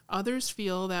murdered. Others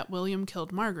feel that William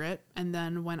killed Margaret and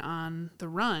then went on the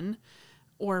run,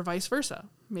 or vice versa.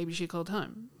 Maybe she killed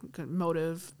him. Good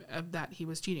motive that he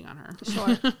was cheating on her.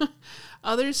 Sure.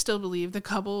 Others still believe the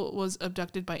couple was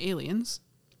abducted by aliens.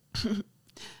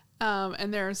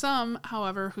 And there are some,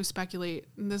 however, who speculate,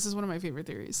 and this is one of my favorite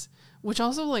theories, which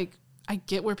also, like, I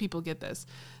get where people get this.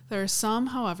 There are some,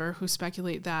 however, who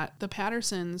speculate that the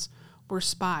Pattersons were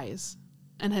spies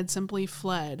and had simply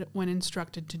fled when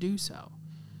instructed to do so.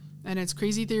 And it's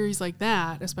crazy theories like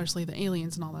that, especially the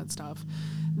aliens and all that stuff,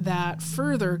 that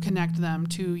further connect them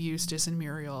to Eustace and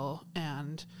Muriel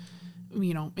and,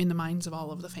 you know, in the minds of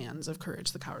all of the fans of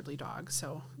Courage the Cowardly Dog.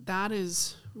 So that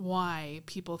is why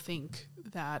people think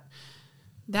that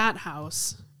that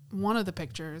house, one of the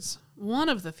pictures, one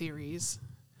of the theories,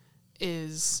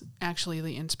 is actually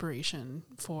the inspiration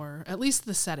for at least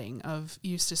the setting of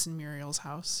Eustace and Muriel's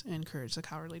house in Courage the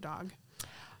Cowardly Dog.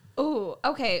 Oh,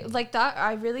 okay. Like that.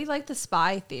 I really like the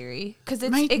spy theory because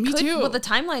it Me could. too. Well, the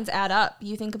timelines add up.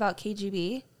 You think about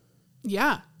KGB;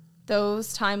 Yeah.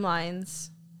 those timelines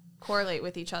correlate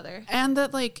with each other. And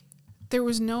that, like, there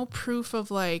was no proof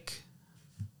of, like,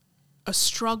 a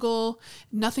struggle.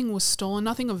 Nothing was stolen.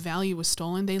 Nothing of value was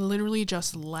stolen. They literally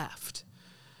just left,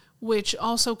 which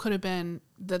also could have been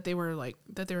that they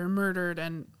were murdered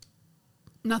and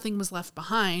nothing was left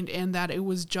behind, and that it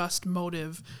was just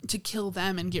motive to kill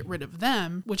them and get rid of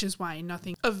them, which is why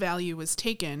nothing of value was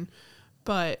taken.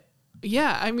 But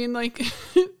yeah, I mean, like,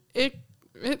 it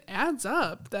adds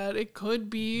up that it could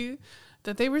be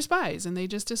that they were spies and they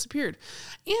just disappeared.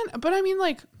 But I mean,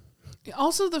 like,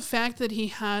 also the fact that he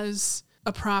has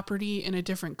a property in a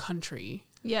different country.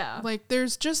 Yeah. Like,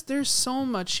 there's so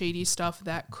much shady stuff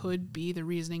that could be the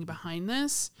reasoning behind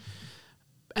this.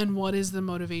 And what is the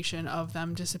motivation of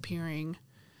them disappearing?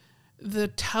 The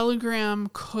telegram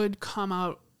could come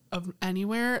out of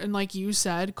anywhere. And like you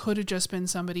said, could have just been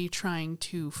somebody trying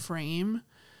to frame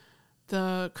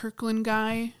the Kirkland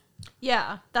guy.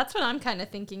 Yeah, that's what I'm kind of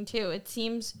thinking too. It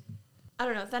seems, I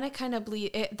don't know. Then it kind of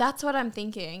that's what I'm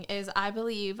thinking is I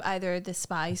believe either the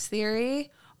spies theory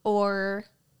or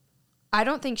I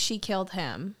don't think she killed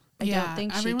him. I don't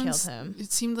think she killed him.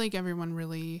 It seemed like everyone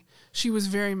really, she was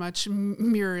very much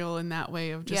Muriel in that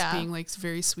way of just being like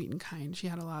very sweet and kind.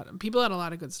 People had a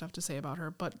lot of good stuff to say about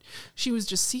her, but she was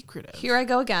just secretive. Here I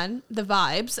go again. The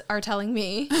vibes are telling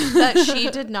me that she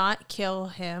did not kill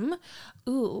him.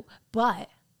 Ooh,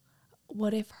 but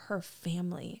what if her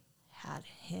family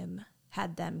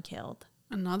had them killed.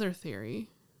 Another theory.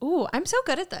 Ooh, I'm so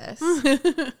good at this.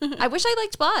 I wish I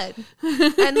liked blood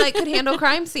and like could handle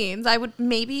crime scenes. I would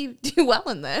maybe do well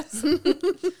in this.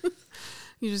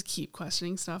 You just keep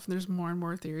questioning stuff, and there's more and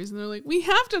more theories, and they're like, we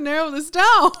have to narrow this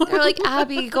down. They're like,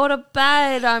 Abby, go to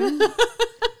bed.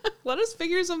 Let us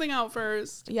figure something out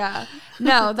first. Yeah.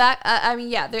 No, that, I mean,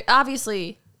 yeah,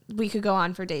 obviously we could go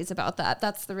on for days about that.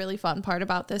 That's the really fun part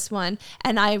about this one.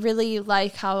 And I really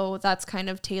like how that's kind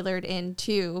of tailored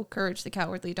into Courage the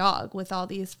Cowardly Dog with all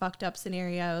these fucked up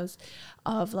scenarios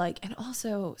of like, and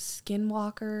also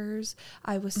skinwalkers.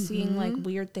 I was seeing like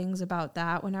weird things about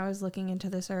that when I was looking into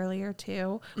this earlier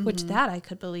too, which that I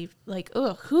could believe, like,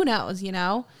 ugh, who knows, you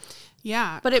know?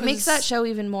 Yeah. But it makes that show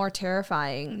even more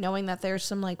terrifying knowing that there's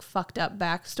some like fucked up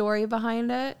backstory behind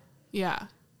it. Yeah.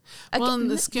 Well, and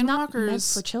the Skinwalkers not meant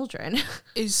for children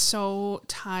is so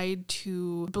tied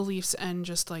to beliefs and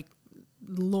just like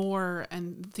lore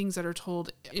and things that are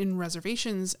told in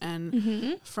reservations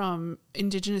and from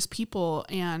indigenous people,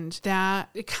 and that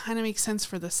it kind of makes sense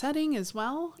for the setting as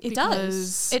well. It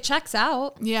does. It checks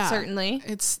out. Yeah, certainly.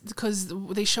 It's because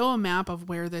they show a map of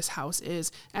where this house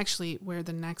is, actually where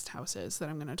the next house is that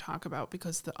I'm going to talk about,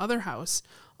 because the other house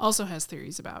also has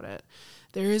theories about it.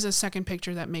 There is a second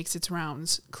picture that makes its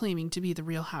rounds claiming to be the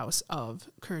real house of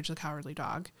Courage the Cowardly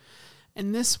Dog.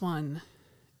 And this one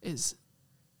is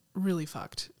really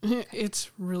fucked.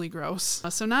 It's really gross.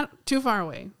 So not too far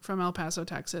away from El Paso,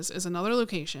 Texas, is another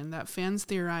location that fans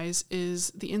theorize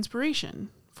is the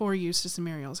inspiration for Eustace and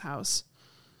Muriel's house,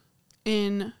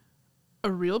 in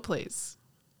a real place,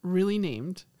 really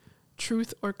named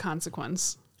Truth or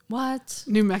Consequence. What?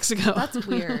 New Mexico. That's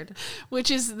weird.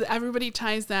 Which is, everybody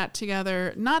ties that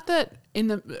together. Not that in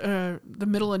the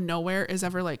middle of nowhere is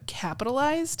ever like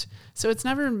capitalized, so it's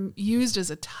never used as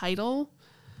a title,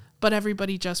 but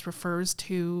everybody just refers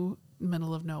to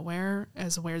middle of nowhere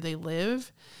as where they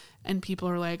live, and people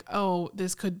are like, oh,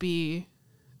 this could be,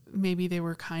 maybe they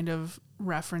were kind of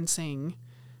referencing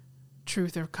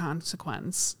Truth or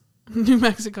Consequence, New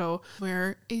Mexico,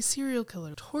 where a serial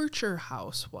killer torture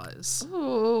house was.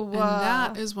 Ooh, and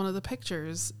that is one of the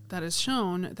pictures that is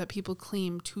shown that people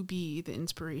claim to be the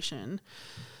inspiration.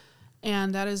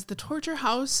 And that is the torture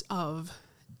house of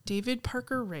David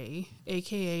Parker Ray,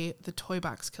 aka the Toy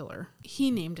Box Killer. He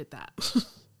named it that.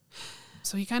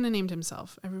 So he kind of named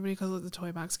himself. Everybody calls it the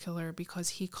Toy Box Killer because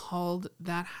he called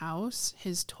that house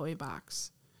his toy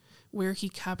box, where he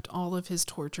kept all of his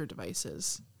torture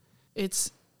devices.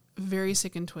 It's very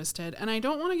sick and twisted, and I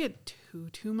don't want to get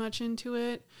too much into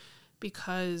it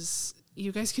because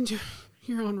you guys can do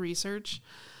your own research,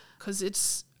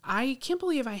 because I can't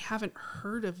believe I haven't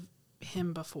heard of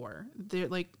him before. They're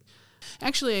like,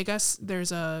 actually, I guess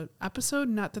there's a episode,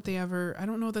 not that I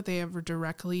don't know that they ever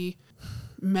directly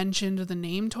mentioned the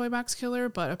name Toy Box Killer,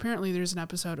 but apparently there's an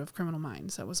episode of Criminal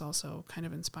Minds that was also kind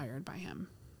of inspired by him.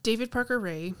 David Parker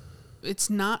Ray, it's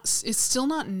still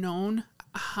not known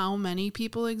how many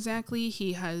people exactly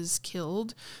he has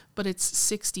killed, but it's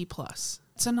 60 plus.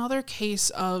 It's another case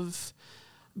of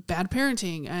bad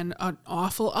parenting and an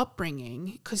awful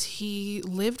upbringing, because he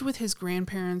lived with his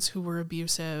grandparents who were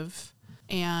abusive,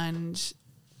 and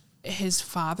his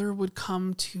father would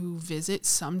come to visit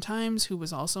sometimes, who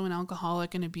was also an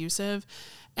alcoholic and abusive,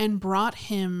 and brought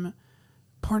him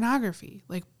pornography,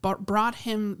 like brought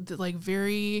him like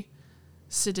very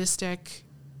sadistic,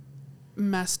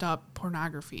 messed up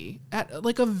pornography at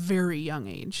like a very young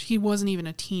age. He wasn't even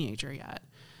a teenager yet,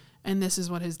 and this is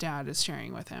what his dad is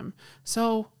sharing with him.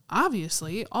 So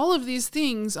obviously all of these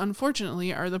things,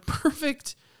 unfortunately, are the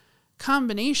perfect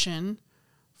combination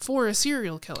for a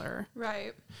serial killer.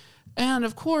 Right. And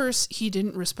of course he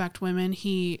didn't respect women.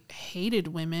 He hated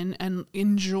women and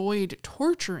enjoyed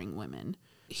torturing women.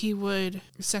 He would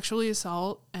sexually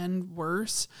assault and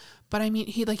worse. But I mean,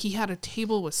 he had a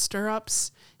table with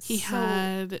stirrups.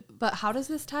 But how does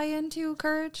this tie into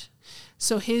Courage?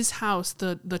 So his house,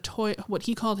 the toy, what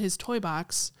he called his toy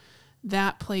box,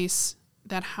 that place,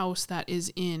 that house that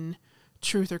is in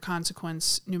Truth or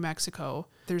Consequence, New Mexico.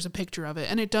 There's a picture of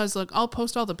it, and it does look, I'll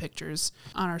post all the pictures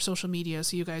on our social media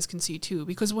so you guys can see too,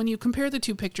 because when you compare the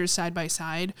two pictures side by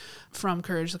side from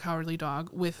Courage the Cowardly Dog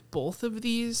with both of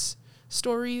these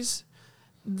stories,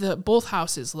 both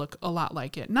houses look a lot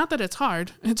like it. Not that it's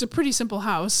hard. It's a pretty simple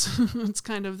house. It's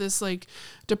kind of this like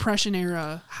Depression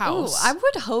era house. Oh, I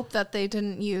would hope that they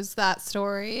didn't use that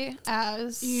story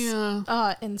as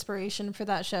inspiration for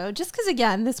that show. Just because,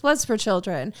 again, this was for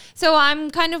children. So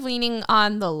I'm kind of leaning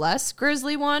on the less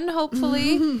grisly one,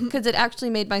 hopefully, because it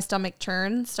actually made my stomach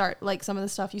churn. Like some of the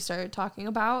stuff you started talking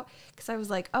about, because I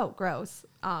was like, oh, gross.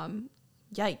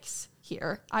 Yikes.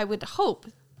 here. I would hope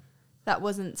that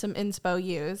wasn't some inspo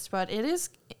used, but it is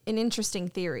an interesting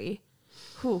theory.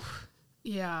 Whew.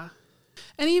 Yeah.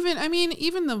 And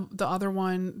even the other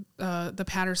one, the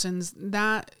Pattersons,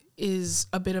 that is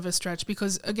a bit of a stretch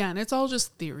because, again, it's all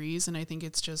just theories. And I think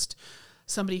it's just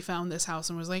somebody found this house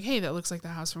and was like, hey, that looks like the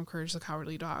house from Courage the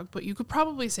Cowardly Dog. But you could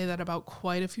probably say that about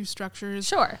quite a few structures.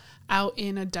 Sure. Out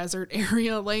in a desert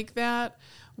area like that,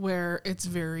 where it's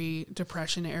very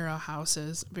Depression era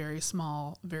houses, very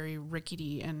small, very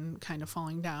rickety and kind of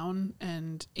falling down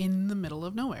and in the middle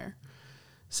of nowhere.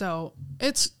 So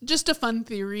it's just a fun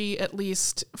theory, at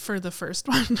least for the first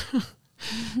one.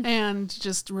 And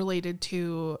just related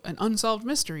to an unsolved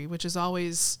mystery, which is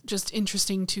always just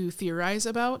interesting to theorize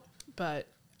about. But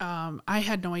I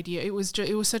had no idea. It was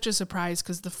such a surprise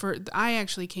because I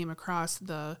actually came across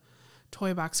the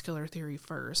toy box killer theory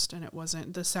first, and it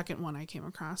wasn't the second one I came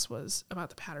across was about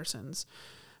the Pattersons.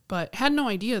 But had no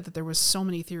idea that there was so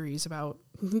many theories about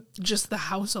just the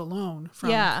house alone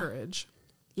from Courage.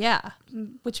 Yeah,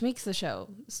 which makes the show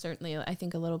certainly, I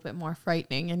think, a little bit more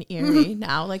frightening and eerie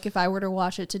now. Like, if I were to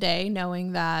watch it today,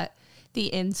 knowing that the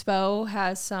inspo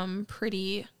has some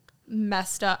pretty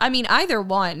messed up... I mean, either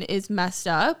one is messed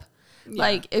up. Yeah.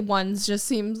 Like, one's just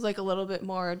seems like a little bit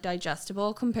more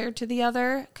digestible compared to the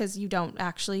other because you don't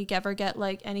actually ever get,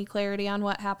 like, any clarity on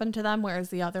what happened to them, whereas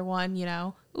the other one, you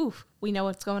know, oof, we know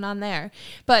what's going on there.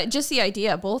 But just the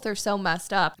idea, both are so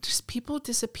messed up. Just people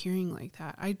disappearing like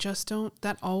that. I just don't,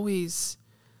 that always,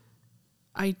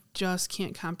 I just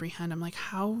can't comprehend. I'm like,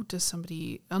 how does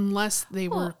somebody, unless they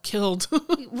were killed,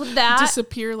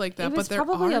 disappear like that? It was but there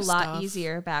probably are a lot stuff.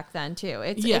 Easier back then too.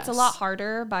 It's a lot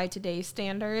harder by today's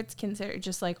standards, consider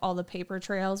just like all the paper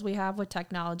trails we have with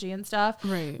technology and stuff.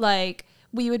 Right. Like,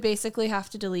 we would basically have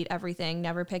to delete everything,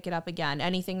 never pick it up again,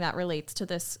 anything that relates to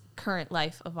this current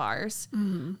life of ours,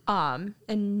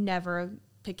 and never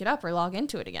pick it up or log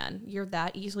into it again. You're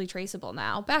that easily traceable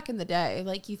now. Back in the day,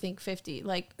 like, you think 50,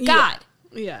 like, God,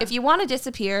 if you want to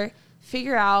disappear,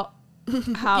 figure out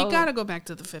how... You got to go back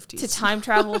to the 50s. To time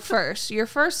travel first. Your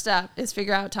first step is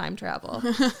figure out time travel.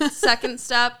 Second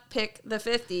step, pick the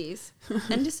 50s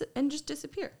and just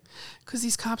disappear. Because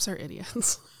these cops are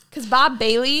idiots. Because Bob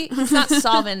Bailey, he's not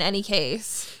solving any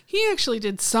case. He actually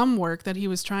did some work that he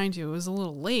was trying to. It was a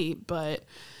little late, but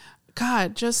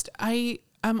God, just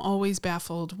I'm always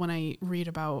baffled when I read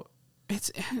about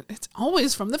it's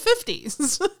always from the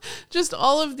 50s. Just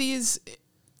all of these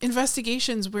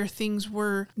investigations where things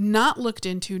were not looked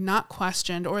into, not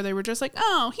questioned, or they were just like,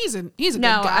 oh, he's a good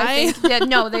guy. I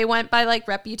think they went by like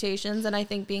reputations, and I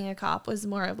think being a cop was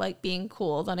more of like being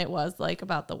cool than it was like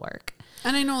about the work.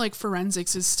 And I know like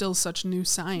forensics is still such new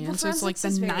science. It's like the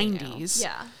 90s.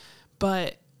 Yeah.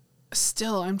 But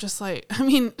still, I'm just like, I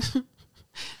mean,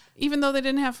 even though they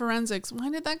didn't have forensics, why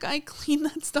did that guy clean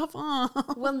that stuff off?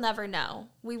 We'll never know.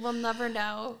 We will never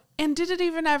know. And did it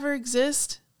even ever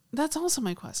exist? That's also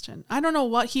my question. I don't know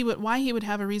why he would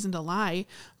have a reason to lie,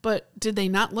 but did they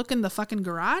not look in the fucking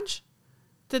garage?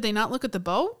 Did they not look at the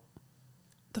boat?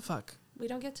 The fuck? We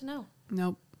don't get to know.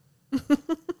 Nope.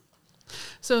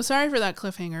 So sorry for that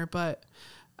cliffhanger, but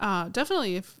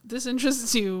definitely if this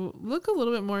interests you, look a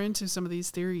little bit more into some of these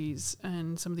theories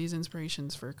and some of these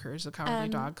inspirations for Courage the Cowardly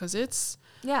Dog, because it's...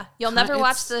 Yeah, you'll never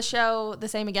watch the show the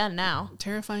same again now.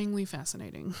 Terrifyingly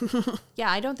fascinating.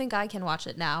 Yeah, I don't think I can watch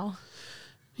it now.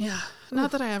 Yeah,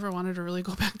 not that I ever wanted to really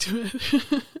go back to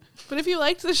it. But if you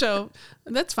liked the show,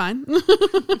 that's fine.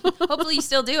 Hopefully you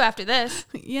still do after this.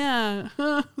 Yeah,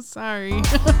 sorry.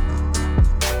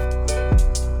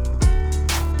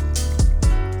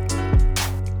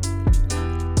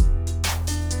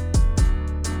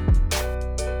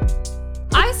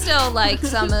 I still like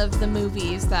some of the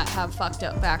movies that have fucked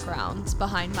up backgrounds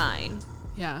behind mine.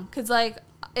 Yeah. Because, like,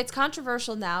 it's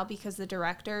controversial now because the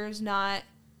director's not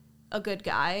a good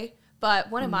guy. But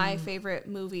one of my favorite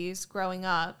movies growing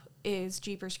up is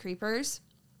Jeepers Creepers.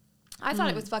 I thought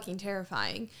it was fucking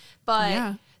terrifying.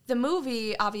 But the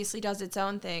movie obviously does its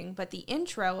own thing. But the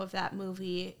intro of that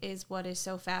movie is what is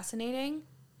so fascinating,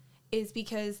 is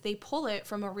because they pull it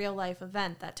from a real life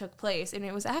event that took place. And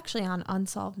it was actually on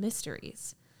Unsolved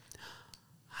Mysteries.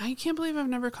 I can't believe I've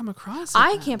never come across it.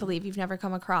 I can't believe you've never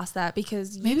come across that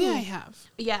because maybe I have.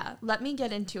 Yeah, let me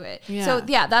get into it. Yeah. So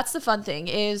yeah, that's the fun thing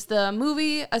is the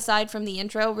movie, aside from the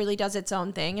intro, really does its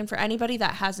own thing. And for anybody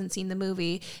that hasn't seen the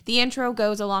movie, the intro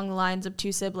goes along the lines of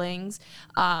two siblings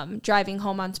driving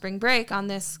home on spring break on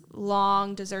this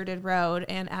long deserted road.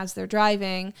 And as they're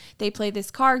driving, they play this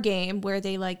car game where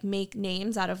they like make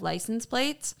names out of license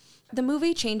plates. The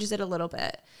movie changes it a little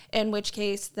bit, in which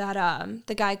case that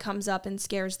the guy comes up and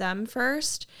scares them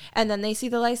first, and then they see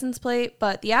the license plate.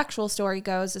 But the actual story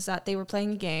goes is that they were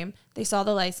playing a game. They saw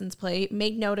the license plate,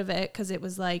 made note of it because it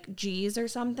was like G's or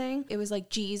something. It was like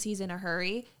G's, he's in a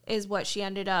hurry, is what she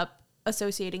ended up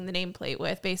associating the nameplate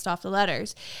with based off the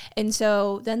letters. And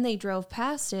so then they drove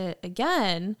past it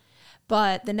again.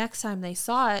 But the next time they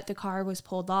saw it, the car was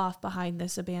pulled off behind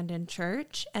this abandoned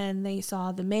church, and they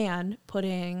saw the man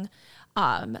putting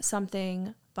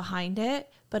something behind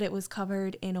it, but it was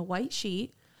covered in a white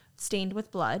sheet stained with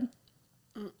blood.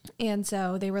 And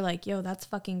so they were like, yo, that's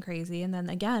fucking crazy. And then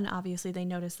again, obviously they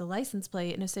noticed the license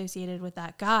plate and associated with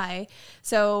that guy.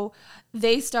 So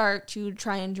they start to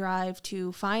try and drive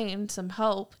to find some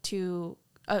help to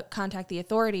contact the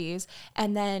authorities.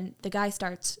 And then the guy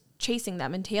starts chasing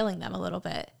them and tailing them a little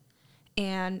bit,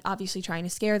 and obviously trying to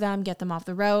scare them, get them off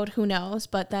the road, who knows.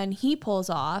 But then he pulls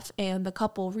off, and the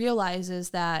couple realizes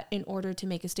that in order to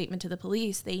make a statement to the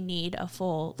police, they need a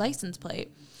full license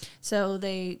plate. So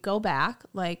they go back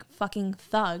like fucking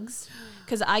thugs,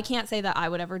 because I can't say that I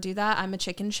would ever do that. I'm a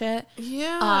chicken shit.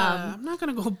 Yeah, I'm not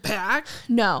gonna go back.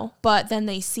 No, but then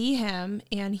they see him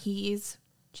and he's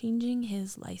changing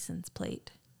his license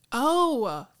plate.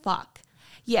 Oh, fuck.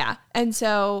 Yeah. And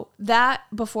so that,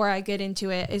 before I get into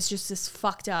it, is just this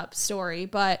fucked up story.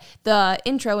 But the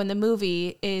intro in the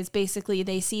movie is basically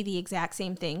they see the exact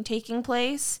same thing taking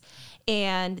place,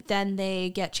 and then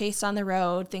they get chased on the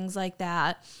road, things like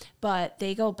that. But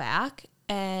they go back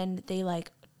and they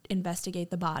like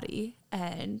investigate the body,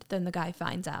 and then the guy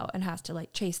finds out and has to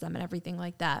like chase them and everything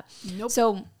like that. Nope.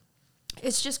 So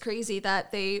it's just crazy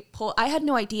that they pull. I had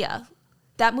no idea.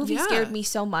 That movie scared me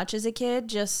so much as a kid,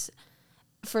 just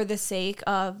for the sake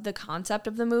of the concept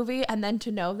of the movie, and then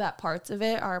to know that parts of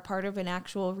it are part of an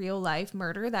actual real life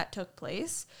murder that took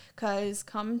place. Because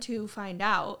come to find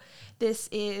out, this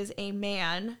is a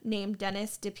man named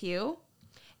Dennis Depew,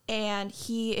 and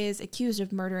he is accused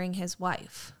of murdering his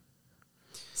wife.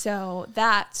 So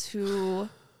that's who...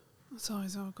 That's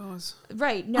always how it goes.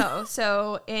 Right, no.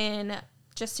 So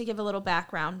just to give a little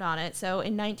background on it, so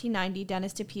in 1990,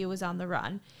 Dennis Depew was on the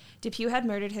run. Depew had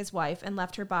murdered his wife and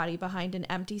left her body behind an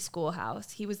empty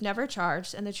schoolhouse. He was never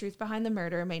charged, and the truth behind the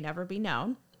murder may never be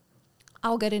known.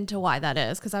 I'll get into why that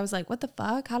is, because I was like, what the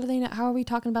fuck? How do they know? How are we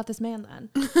talking about this man then?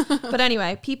 But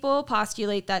anyway, people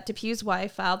postulate that Depew's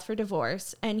wife filed for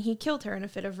divorce, and he killed her in a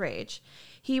fit of rage.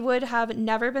 He would have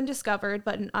never been discovered,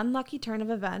 but an unlucky turn of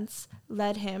events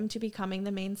led him to becoming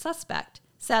the main suspect.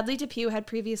 Sadly, Depew had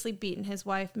previously beaten his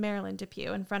wife, Marilyn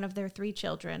Depew, in front of their 3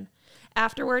 children.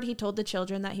 Afterward, he told the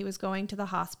children that he was going to the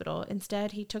hospital.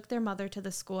 Instead, he took their mother to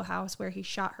the schoolhouse where he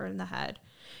shot her in the head.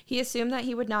 He assumed that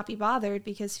he would not be bothered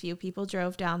because few people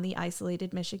drove down the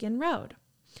isolated Michigan road.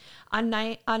 On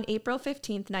April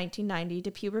 15th, 1990,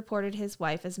 Depew reported his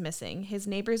wife as missing. His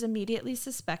neighbors immediately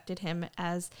suspected him,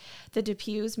 as the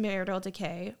Depew's marital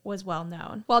decay was well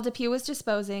known. While Depew was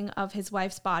disposing of his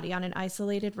wife's body on an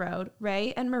isolated road,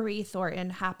 Ray and Marie Thornton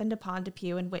happened upon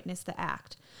Depew and witnessed the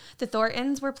act. The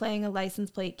Thorntons were playing a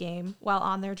license plate game while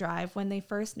on their drive when they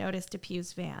first noticed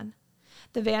Depew's van.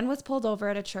 The van was pulled over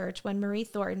at a church when Marie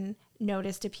Thornton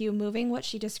noticed Depew moving what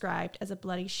she described as a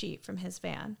bloody sheet from his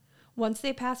van. Once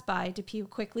they passed by, Depew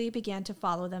quickly began to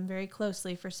follow them very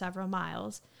closely for several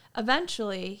miles.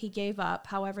 Eventually, he gave up.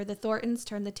 However, the Thorntons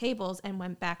turned the tables and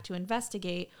went back to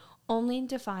investigate, only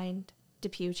to find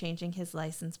Depew changing his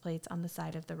license plates on the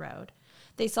side of the road.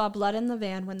 They saw blood in the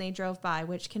van when they drove by,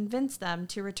 which convinced them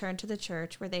to return to the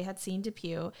church where they had seen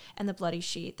Depew and the bloody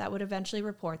sheet that would eventually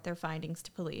report their findings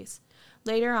to police.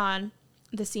 Later on,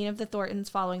 the scene of the Thorntons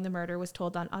following the murder was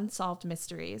told on Unsolved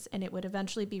Mysteries, and it would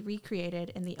eventually be recreated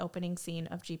in the opening scene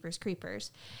of Jeepers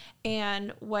Creepers.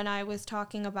 And when I was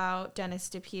talking about Dennis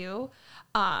Depew,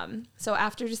 so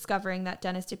after discovering that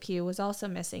Dennis Depew was also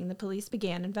missing, the police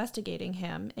began investigating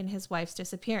him in his wife's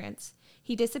disappearance.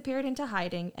 He disappeared into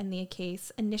hiding, and the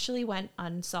case initially went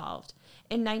unsolved.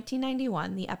 In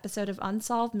 1991, the episode of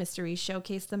Unsolved Mysteries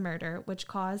showcased the murder, which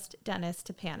caused Dennis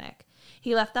to panic.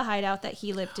 He left the hideout that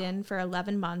he lived in for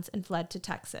 11 months and fled to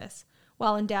Texas.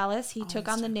 While in Dallas, he took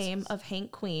on the name of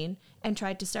Hank Queen and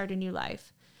tried to start a new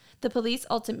life. The police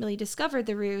ultimately discovered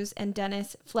the ruse, and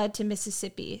Dennis fled to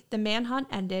Mississippi. The manhunt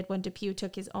ended when Depew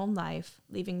took his own life,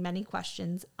 leaving many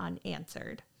questions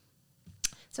unanswered.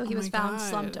 So he was found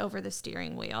slumped over the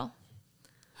steering wheel.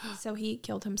 So he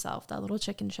killed himself, that little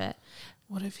chicken shit.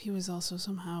 What if he was also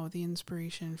somehow the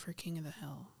inspiration for King of the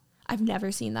Hill? I've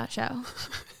never seen that show.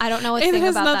 I don't know a It thing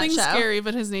has about nothing that show. scary,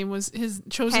 but his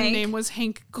chosen Hank. name was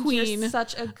Hank Queen. You're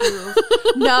such a goof.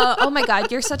 No, oh my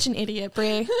God, you're such an idiot,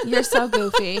 Brie. You're so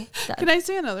goofy. Can I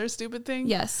say another stupid thing?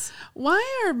 Yes. Why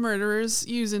are murderers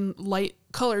using light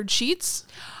colored sheets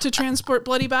to transport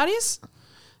bloody bodies?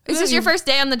 Is this your first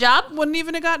day on the job? Wouldn't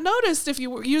even have got noticed if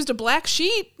you used a black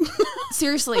sheet.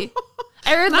 Seriously.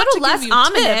 Or a Not little to less give you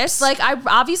ominous. tips. Like, I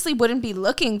obviously wouldn't be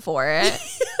looking for it.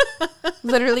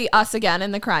 Literally us again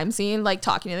in the crime scene, like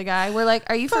talking to the guy. We're like,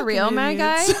 are you for Fucking real, my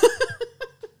guy? idiots.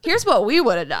 Here's what we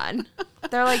would have done.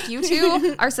 They're like, you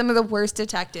two are some of the worst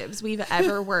detectives we've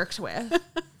ever worked with.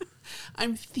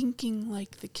 I'm thinking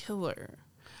like the killer.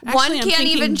 One Actually, I'm can't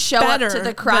thinking even show up better to the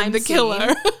than crime the scene.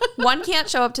 killer. One can't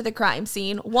show up to the crime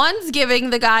scene. One's giving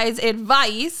the guys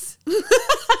advice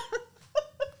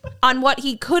on what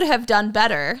he could have done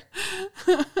better.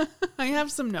 I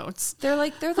have some notes. They're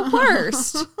like, they're the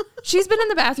worst. She's been in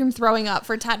the bathroom throwing up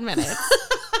for 10 minutes.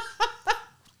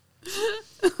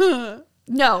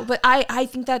 No, but I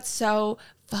think that's so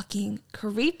fucking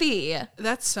creepy.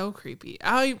 That's so creepy.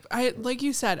 I like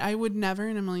you said, I would never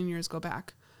in a million years go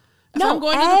back. If No, I'm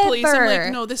going to the police, I'm ever.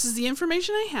 like, no, this is the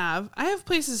information I have. I have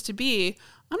places to be.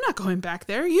 I'm not going back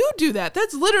there. You do that.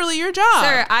 That's literally your job.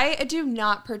 Sir, I do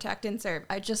not protect and serve.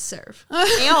 I just serve.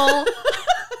 Ew.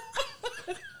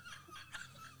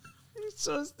 You're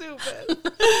so stupid.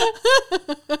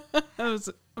 That was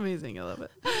amazing. I love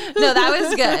it. No, that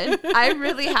was good. I'm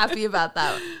really happy about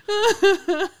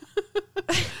that.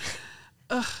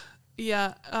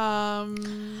 Yeah.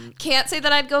 Can't say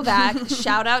that I'd go back.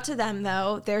 Shout out to them,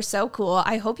 though. They're so cool.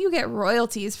 I hope you get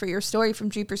royalties for your story from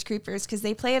Jeepers Creepers because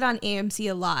they play it on AMC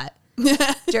a lot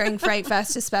during Fright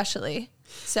Fest, especially.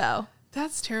 So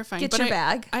That's terrifying. get But your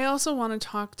bag. I also want to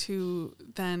talk to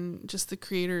then just the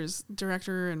creators,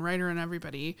 director and writer and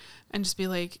everybody and just be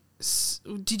like,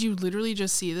 did you literally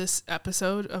just see this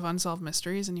episode of Unsolved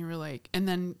Mysteries and you were like, and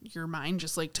then your mind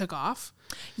just like took off?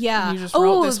 Yeah. And you just wrote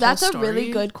Oh, this whole that's a really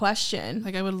story? good question.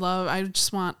 Like I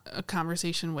just want a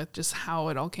conversation with just how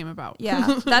it all came about.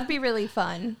 Yeah, that'd be really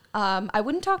fun. I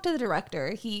wouldn't talk to the director.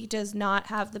 He does not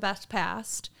have the best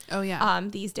past. Oh yeah.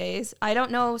 These days. I don't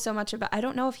know so much about. I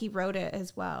don't know if he wrote it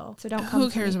as well. So don't come. Who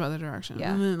for cares me. about the direction?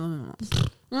 Yeah.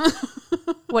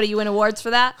 What, do you win awards for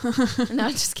that? No,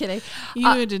 just kidding.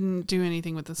 You didn't do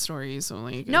anything with the story, so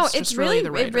like No, it's it's just really,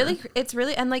 the writer. it's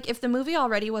really, and like if the movie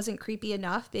already wasn't creepy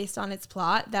enough based on its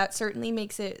plot, that certainly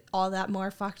makes it all that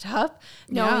more fucked up.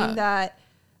 Knowing Yeah. that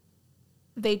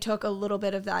they took a little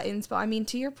bit of that inspo. I mean,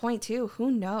 to your point too,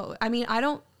 who knows? I mean,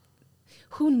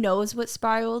 who knows what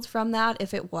spiraled from that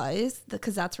if it was,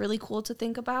 because that's really cool to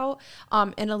think about,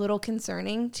 and a little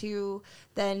concerning to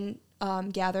then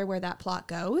gather where that plot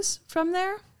goes from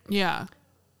there. Yeah.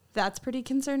 That's pretty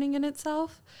concerning in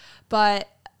itself, but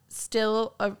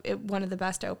still one of the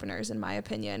best openers in my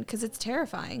opinion, because it's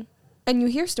terrifying. And you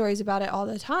hear stories about it all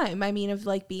the time. I mean, of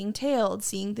like being tailed,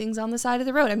 seeing things on the side of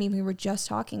the road. I mean, we were just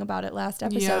talking about it last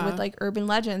episode Yeah. with like urban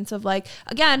legends of like,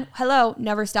 again, hello,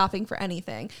 never stopping for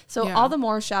anything. So Yeah. all the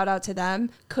more shout out to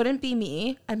them. Couldn't be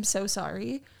me. I'm so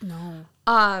sorry. No.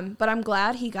 But I'm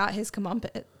glad he got his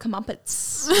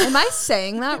comeuppance. Am I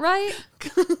saying that right?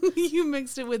 You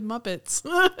mixed it with Muppets.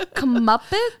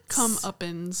 Comeuppance?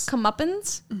 Come-uppins.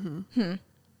 Comeuppance?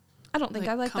 I don't think Like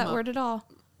I like come that up. word at all.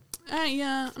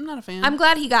 Yeah, I'm not a fan. I'm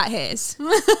glad he got his.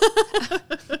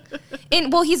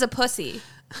 Well, he's a pussy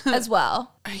as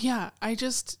well. Yeah,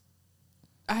 there's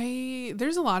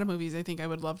a lot of movies I think I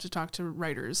would love to talk to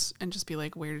writers and just be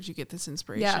like, where did you get this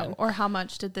inspiration? Yeah. Or how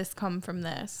much did this come from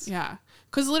this? Yeah.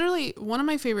 Because literally one of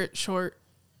my favorite short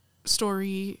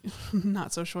story,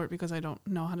 not so short because I don't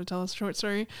know how to tell a short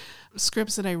story,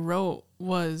 scripts that I wrote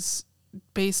was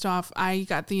based off, I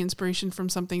got the inspiration from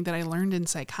something that I learned in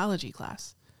psychology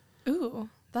class. Ooh,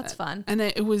 that's fun. And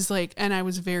it was like, and I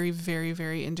was very, very,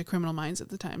 very into Criminal Minds at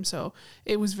the time. So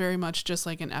it was very much just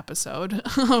like an episode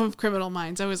of Criminal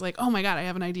Minds. I was like, oh my God, I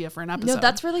have an idea for an episode. No,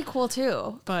 that's really cool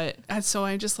too. But so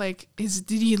I just like,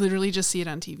 did he literally just see it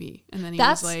on TV? And then he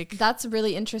was like, that's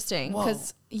really interesting Whoa.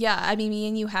 because I mean, me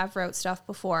and you have wrote stuff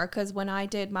before because when I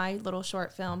did my little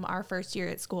short film our first year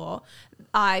at school,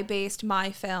 I based my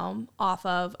film off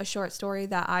of a short story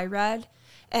that I read,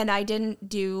 and I didn't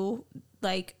do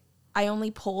like, I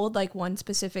only pulled like one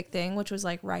specific thing, which was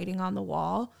like writing on the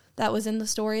wall that was in the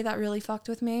story that really fucked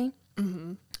with me.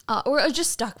 or it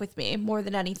just stuck with me more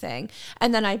than anything.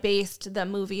 And then I based the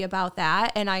movie about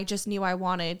that, and I just knew I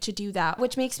wanted to do that,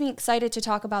 which makes me excited to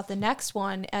talk about the next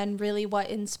one and really what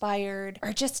inspired,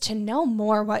 or just to know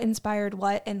more what inspired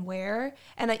what and where.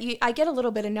 And I get a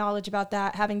little bit of knowledge about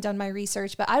that having done my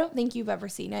research, but I don't think you've ever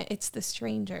seen it. It's The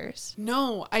Strangers.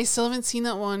 No, I still haven't seen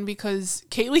that one because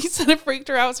Kaylee said it freaked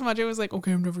her out so much. I was like,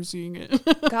 okay, I'm never seeing it.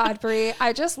 God, Brie,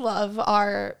 I just love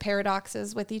our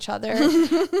paradoxes with each other.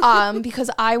 Because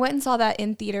I went and saw that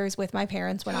in theaters with my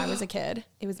parents when I was a kid.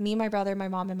 It was me, my brother, my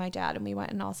mom, and my dad, and we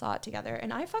went and all saw it together.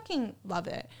 And I fucking love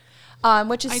it.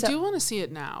 Which is I do want to see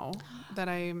it now that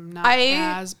I'm not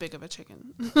as big of a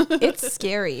chicken. It's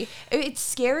scary. It's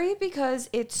scary because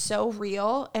it's so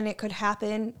real, and it could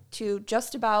happen to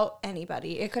just about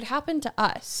anybody. It could happen to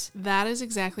us. That is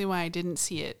exactly why I didn't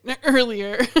see it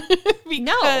earlier.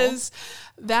 Because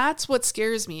that's what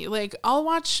scares me. Like, I'll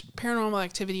watch Paranormal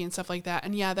Activity and stuff like that,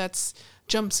 and yeah, that's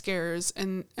jump scares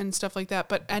and stuff like that.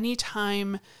 But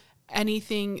anytime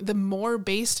anything, the more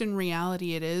based in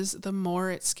reality it is, the more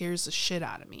it scares the shit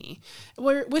out of me.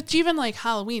 Which even like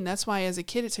Halloween, that's why as a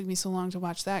kid it took me so long to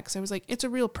watch that, because I was like, it's a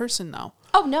real person though.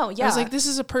 Oh no, yeah. I was like, this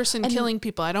is a person killing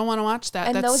people. I don't want to watch that.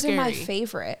 And that's those scary. are my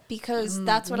favorite, because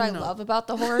that's what I love about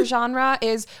the horror genre.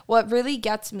 Is what really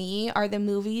gets me are the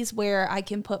movies where I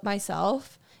can put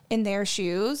myself in their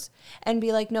shoes and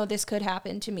be like, no, this could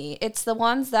happen to me. It's the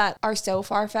ones that are so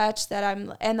far-fetched that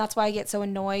and that's why I get so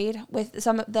annoyed with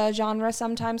some of the genre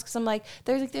sometimes, because I'm like,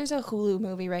 there's a Hulu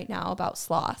movie right now about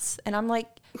sloths, and I'm like,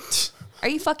 are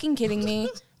you fucking kidding me?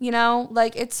 You know,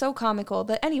 like, it's so comical.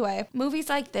 But anyway, movies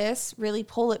like this really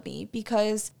pull at me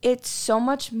because it's so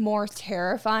much more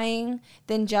terrifying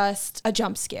than just a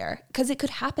jump scare, because it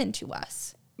could happen to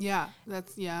us. Yeah,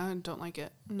 I don't like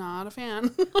it. Not a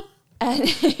fan.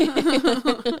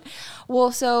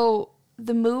 Well, so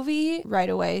the movie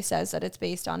right away says that it's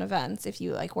based on events. If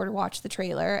you were to watch the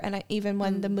trailer, and even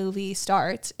when the movie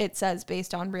starts, it says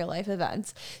based on real life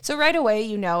events. So right away,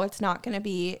 it's not going to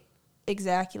be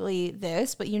exactly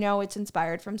this, but it's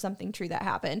inspired from something true that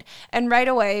happened. And right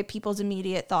away, people's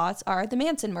immediate thoughts are the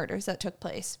Manson murders that took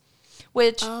place,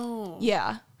 which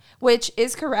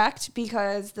is correct,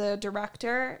 because the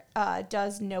director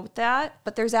does note that,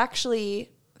 but there's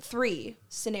actually 3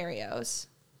 scenarios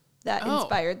that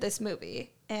inspired this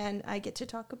movie, and I get to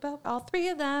talk about all 3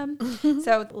 of them.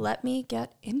 So let me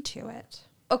get into it.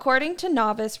 According to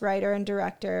novice writer and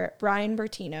director Brian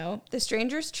Bertino, The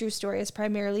Stranger's true story is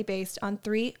primarily based on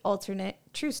 3 alternate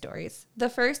true stories. The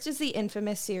first is the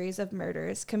infamous series of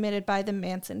murders committed by the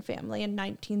Manson family in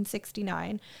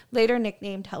 1969, later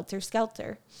nicknamed Helter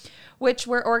Skelter, which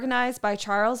were organized by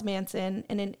Charles Manson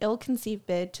in an ill-conceived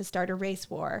bid to start a race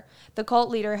war the cult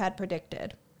leader had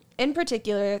predicted. In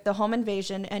particular, the home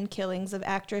invasion and killings of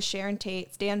actress Sharon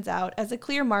Tate stands out as a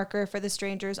clear marker for The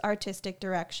Stranger's artistic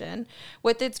direction,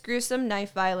 with its gruesome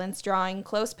knife violence drawing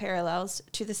close parallels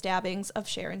to the stabbings of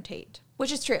Sharon Tate.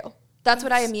 Which is true. That's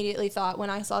what I immediately thought when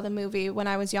I saw the movie when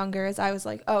I was younger, is I was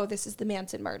like, oh, this is the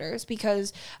Manson murders.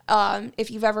 Because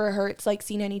if you've ever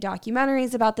seen any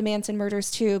documentaries about the Manson murders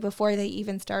too, before they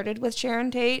even started with Sharon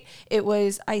Tate, it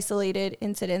was isolated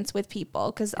incidents with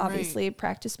people, because obviously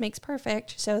practice makes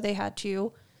perfect. So they had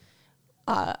to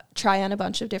try on a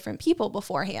bunch of different people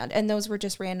beforehand, and those were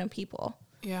just random people.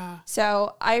 Yeah.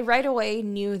 So I right away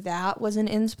knew that was an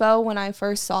inspo when I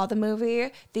first saw the movie.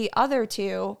 The other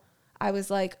 2, I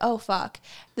was like, oh, fuck.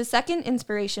 The second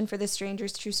inspiration for The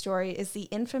Stranger's true story is the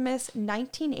infamous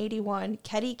 1981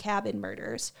 Ketty Cabin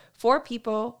murders. 4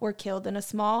 people were killed in a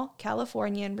small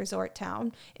Californian resort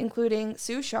town, including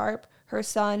Sue Sharp, her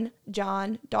son,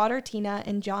 John, daughter Tina,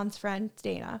 and John's friend,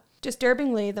 Dana.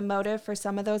 Disturbingly, the motive for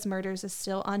some of those murders is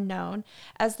still unknown,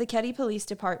 as the Ketty Police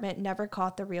Department never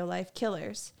caught the real-life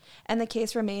killers, and the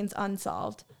case remains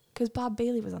unsolved. Because Bob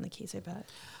Bailey was on the case, I bet.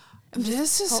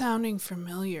 This is sounding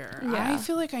familiar. Yeah. I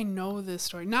feel like I know this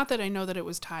story. Not that I know that it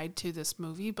was tied to this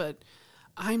movie, but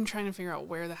I'm trying to figure out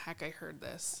where the heck I heard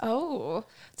this. Oh,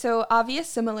 so obvious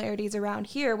similarities around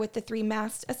here with the 3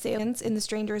 masked assailants in The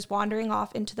Strangers wandering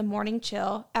off into the morning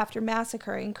chill after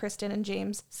massacring Kristen and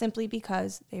James simply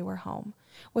because they were home,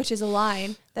 which is a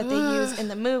line that they use in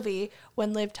the movie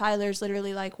when Liv Tyler's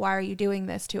literally like, why are you doing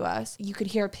this to us? You could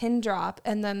hear a pin drop,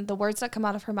 and then the words that come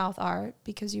out of her mouth are,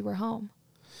 because you were home.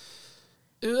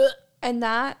 And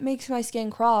that makes my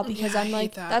skin crawl, because I'm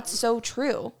like, that's so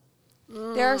true.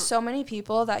 There are so many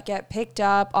people that get picked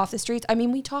up off the streets. I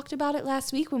mean, we talked about it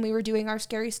last week when we were doing our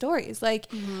scary stories. Like,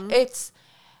 it's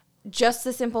just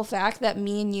the simple fact that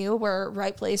me and you were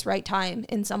right place, right time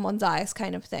in someone's eyes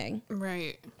kind of thing.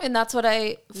 Right. And that's what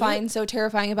I find so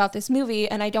terrifying about this movie,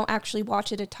 and I don't actually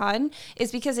watch it a ton,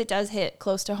 is because it does hit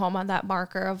close to home on that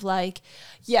marker of like,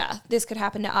 yeah, this could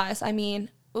happen to us. I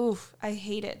mean, oof, I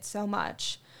hate it so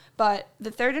much. But the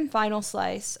third and final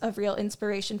slice of real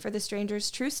inspiration for the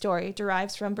stranger's true story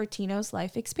derives from Bertino's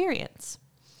life experience.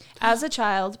 As a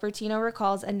child, Bertino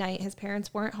recalls a night his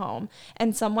parents weren't home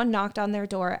and someone knocked on their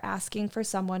door asking for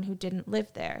someone who didn't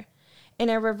live there. In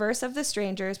a reverse of the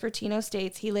strangers, Bertino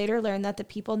states he later learned that the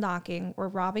people knocking were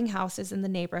robbing houses in the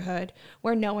neighborhood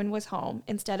where no one was home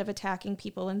instead of attacking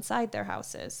people inside their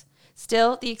houses.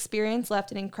 Still, the experience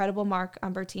left an incredible mark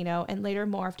on Bertino and later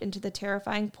morphed into the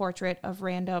terrifying portrait of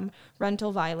random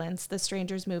rental violence the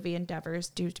Strangers movie endeavors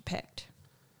to depict.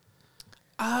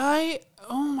 Oh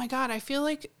my God, I feel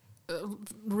like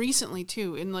recently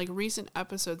too, in like recent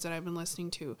episodes that I've been listening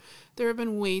to, there have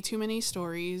been way too many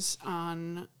stories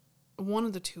on one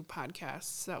of the two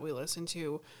podcasts that we listen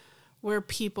to where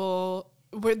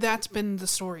that's been the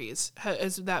stories,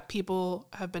 is that people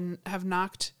have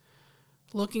knocked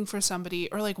looking for somebody,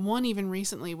 or like one even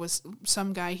recently was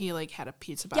some guy, he like had a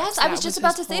pizza box. Yes, I was just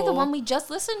about to say the one we just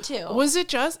listened to. Was it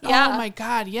just? Yeah. Oh my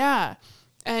God, yeah.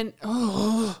 And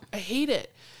I hate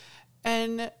it.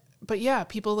 But yeah,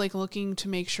 people like looking to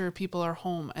make sure people are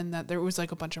home, and that there was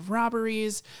like a bunch of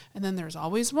robberies, and then there's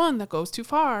always one that goes too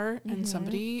far and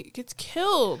somebody gets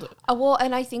killed. Well,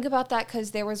 and I think about that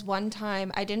because there was one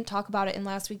time, I didn't talk about it in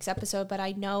last week's episode, but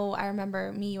I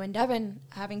remember me, you, and Devin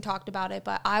having talked about it,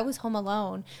 but I was home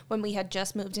alone when we had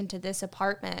just moved into this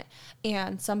apartment,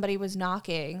 and somebody was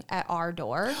knocking at our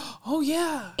door. Oh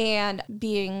yeah. And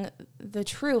being the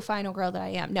true final girl that I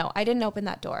am, no, I didn't open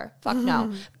that door. Fuck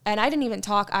no. And I didn't even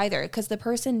talk either because the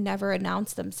person never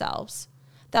announced themselves.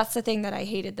 That's the thing that I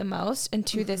hated the most, and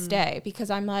to this day, because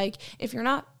I'm like, if you're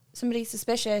not somebody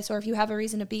suspicious or if you have a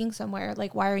reason of being somewhere,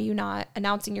 like, why are you not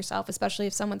announcing yourself, especially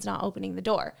if someone's not opening the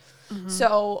door?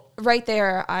 So right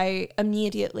there, I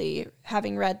immediately,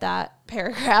 having read that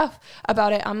paragraph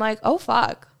about it, I'm like, oh,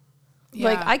 fuck.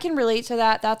 Yeah. Like, I can relate to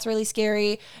that. That's really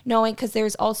scary, knowing, because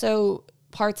there's also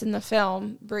parts in the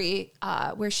film, Brie,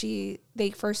 where they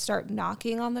first start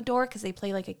knocking on the door because they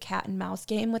play like a cat and mouse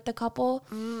game with the couple,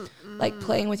 like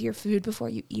playing with your food before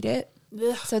you eat it.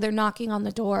 Ugh. So they're knocking on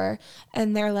the door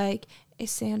and they're like, is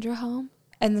Sandra home?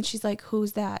 And then she's like,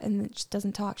 who's that? And then she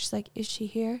doesn't talk. She's like, is she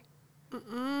here?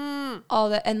 All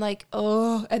that, and like,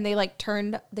 oh, and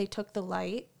they took the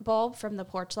light bulb from the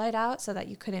porch light out so that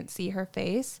you couldn't see her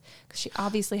face because she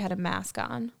obviously had a mask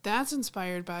on. That's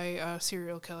inspired by a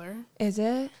serial killer. Is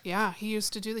it? Yeah, he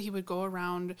used to do that. He would go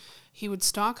around, he would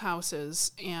stalk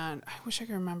houses, and I wish I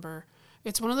could remember.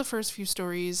 It's one of the first few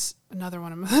stories, another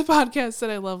one of the podcasts that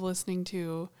I love listening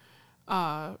to,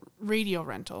 Radio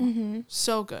Rental.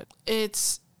 So good.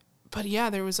 But yeah,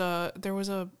 there was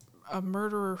a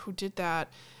murderer who did that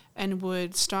and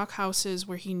would stalk houses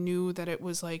where he knew that it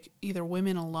was like either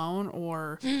women alone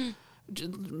or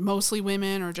mostly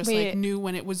women, or just like knew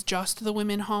when it was just the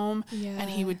women home. Yeah. And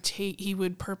he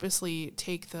would purposely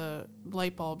take the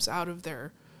light bulbs out of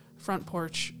their front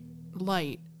porch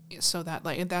light so that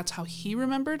like that's how he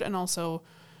remembered, and also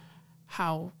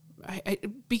how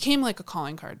it became like a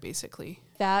calling card basically.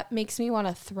 That makes me want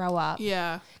to throw up.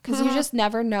 Yeah. Because you just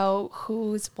never know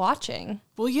who's watching.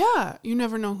 Well, yeah, you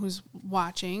never know who's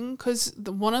watching, because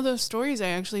one of those stories I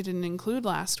actually didn't include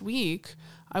last week,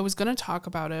 I was going to talk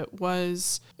about it,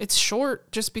 it's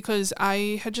short just because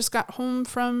I had just got home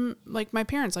from like my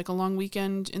parents, like a long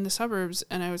weekend in the suburbs,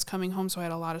 and I was coming home, so I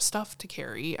had a lot of stuff to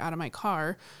carry out of my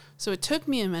car. So it took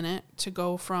me a minute to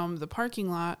go from the parking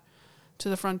lot to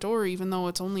the front door, even though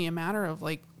it's only a matter of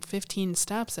like 15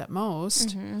 steps at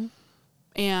most.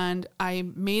 And I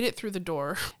made it through the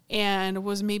door and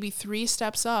was maybe 3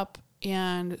 steps up,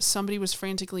 and somebody was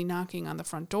frantically knocking on the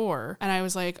front door. And I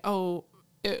was like, I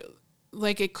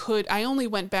only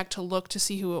went back to look to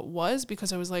see who it was,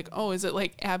 because I was like, oh, is it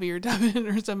like Abby or Devin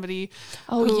or somebody?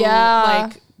 Oh, who, yeah.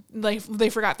 Like they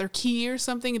forgot their key or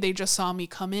something. They just saw me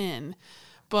come in.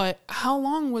 But how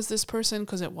long was this person?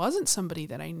 Because it wasn't somebody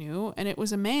that I knew. And it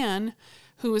was a man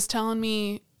who was telling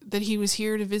me that he was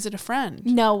here to visit a friend.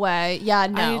 No way. Yeah,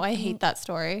 no, I hate that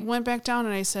story. Went back down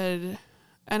and I said,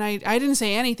 and I didn't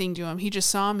say anything to him. He just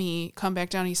saw me come back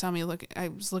down. He saw me I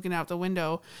was looking out the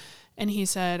window, and he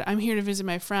said, I'm here to visit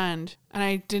my friend. And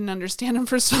I didn't understand him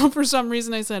for some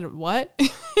reason. I said, what?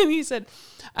 And he said,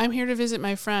 I'm here to visit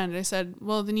my friend. I said,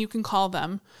 well, then you can call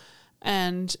them.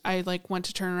 And I went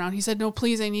to turn around. He said, no,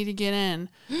 please, I need to get in.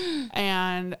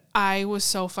 And I was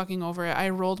so fucking over it. I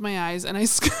rolled my eyes and I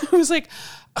was like,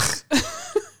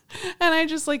 And I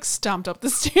just like stomped up the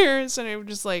stairs, and I was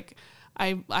just like,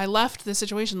 I left the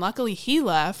situation. Luckily he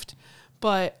left,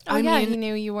 but I mean, he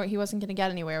knew he wasn't going to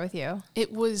get anywhere with you.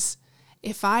 It was,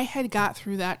 if I had got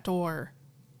through that door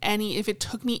if it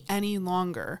took me any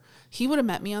longer, he would have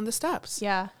met me on the steps.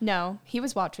 Yeah, no, he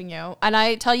was watching you. And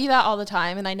I tell you that all the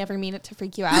time, and I never mean it to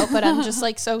freak you out, but I'm just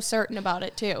like so certain about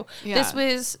it too. Yeah. This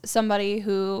was somebody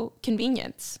who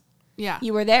convenience. Yeah.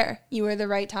 You were there. You were the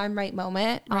right time, right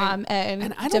moment. Right.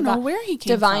 And I don't know where he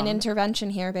came from. Divine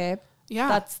intervention here, babe. Yeah.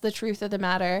 That's the truth of the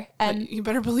matter. And you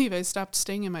better believe I stopped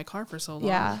staying in my car for so long.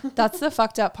 Yeah. That's the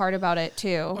fucked up part about it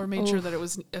too. Or made sure that it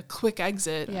was a quick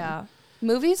exit. Yeah.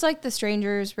 Movies like The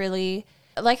Strangers really,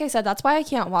 like I said, that's why I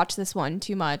can't watch this one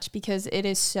too much, because it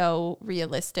is so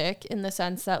realistic in the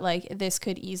sense that like this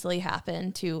could easily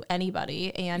happen to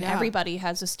anybody, and everybody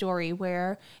has a story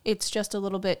where it's just a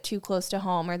little bit too close to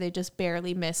home or they just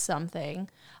barely miss something.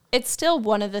 It's still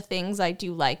one of the things I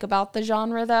do like about the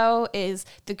genre, though, is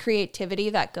the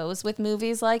creativity that goes with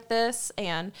movies like this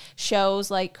and shows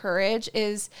like Courage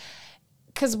is...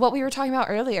 Because what we were talking about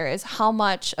earlier is how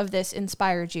much of this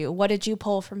inspired you. What did you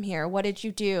pull from here? What did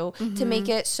you do to make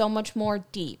it so much more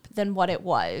deep than what it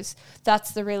was?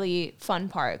 That's the really fun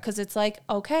part. Because it's like,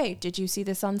 okay, did you see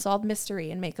this unsolved mystery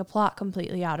and make a plot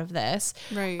completely out of this?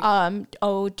 Right.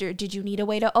 Did you need a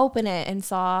way to open it and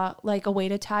saw like a way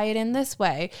to tie it in this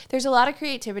way? There's a lot of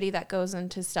creativity that goes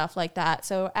into stuff like that.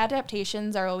 So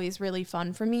adaptations are always really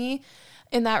fun for me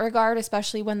in that regard,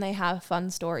 especially when they have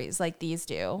fun stories like these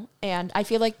do. And I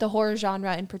feel like the horror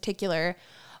genre in particular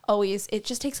it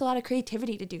just takes a lot of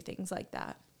creativity to do things like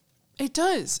that. It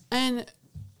does. And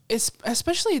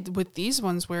especially with these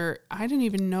ones where I didn't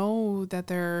even know that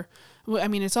I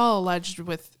mean, it's all alleged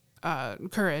with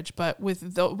Courage, but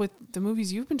with the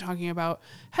movies you've been talking about,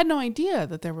 had no idea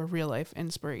that there were real life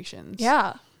inspirations.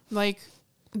 Yeah. Like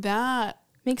that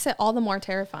makes it all the more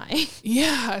terrifying.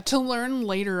 Yeah, to learn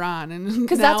later on. And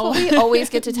because that's what we always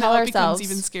get to tell ourselves. It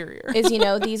becomes even scarier. Is,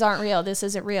 these aren't real. This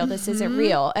isn't real. This isn't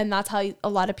real. And that's how a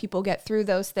lot of people get through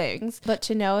those things. But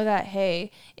to know that, hey,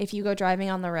 if you go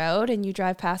driving on the road and you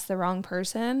drive past the wrong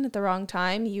person at the wrong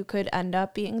time, you could end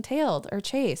up being tailed or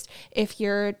chased. If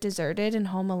you're deserted and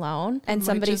home alone and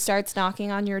somebody starts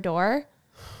knocking on your door,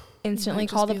 instantly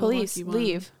call the police.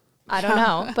 Leave. I don't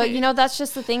know. But, that's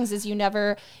just the things is you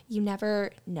never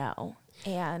know.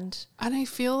 And I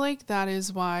feel like that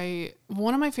is why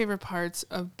one of my favorite parts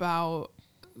about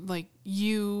like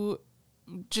you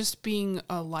just being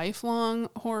a lifelong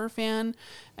horror fan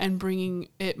and bringing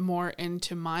it more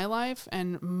into my life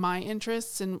and my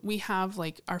interests. And we have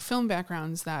like our film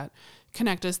backgrounds that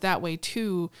connect us that way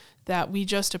too, that we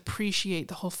just appreciate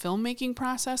the whole filmmaking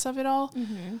process of it all.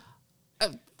 Mm-hmm.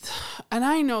 And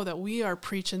I know that we are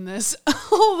preaching this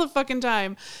all the fucking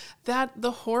time, that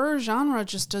the horror genre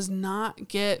just does not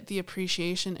get the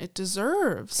appreciation it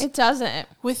deserves. It doesn't.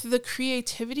 With the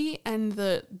creativity and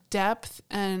the depth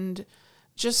and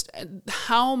just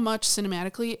how much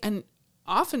cinematically and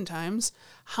oftentimes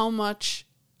how much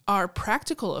are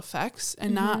practical effects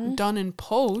and not done in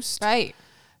post. Right.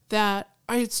 That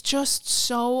it's just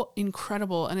so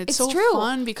incredible, and it's so true,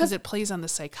 fun because it plays on the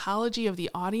psychology of the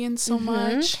audience so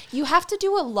much. You have to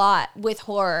do a lot with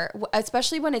horror,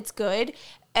 especially when it's good.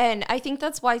 And I think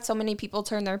that's why so many people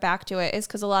turn their back to it, is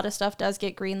because a lot of stuff does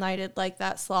get greenlighted, like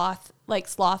that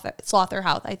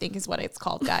Slaughterhouse, I think is what it's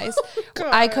called, guys.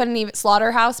 I couldn't even,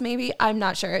 Slaughterhouse maybe, I'm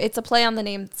not sure. It's a play on the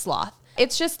name Sloth.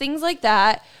 It's just things like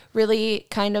that really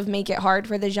kind of make it hard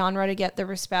for the genre to get the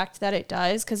respect that it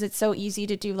does, because it's so easy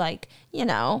to do like,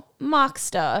 mock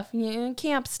stuff,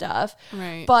 camp stuff.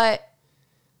 Right. But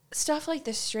stuff like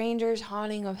The Strangers,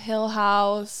 Haunting of Hill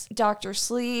House, Dr.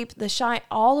 Sleep, The Shine,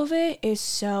 all of it is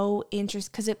so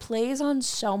interesting because it plays on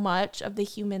so much of the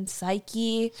human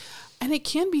psyche. And it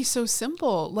can be so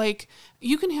simple. Like,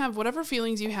 you can have whatever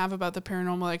feelings you have about the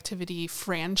Paranormal Activity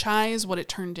franchise, what it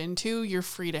turned into, you're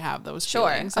free to have those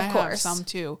feelings. Of course. I have some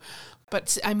too.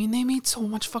 But, I mean, they made so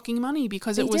much fucking money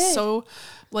because it was so,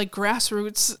 like,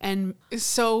 grassroots and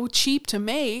so cheap to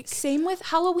make. Same with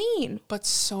Halloween. But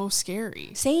so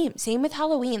scary. Same with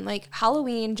Halloween. Like,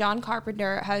 Halloween, John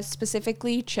Carpenter has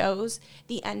specifically chose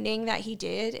the ending that he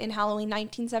did in Halloween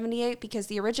 1978 because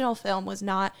the original film was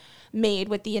not made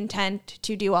with the intent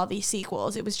to do all these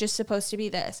sequels. It was just supposed to be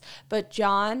this. But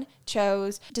John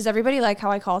chose... Does everybody like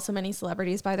how I call so many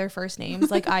celebrities by their first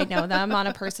names? Like, I know them on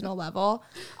a personal level.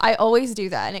 I always do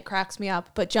that, and it cracks me up.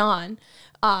 But John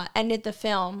ended the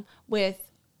film with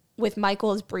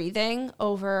Michael's breathing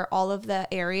over all of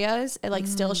the areas, like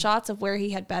still shots of where he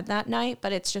had been that night,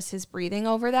 but it's just his breathing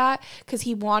over that, because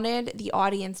he wanted the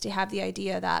audience to have the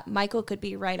idea that Michael could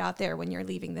be right out there when you're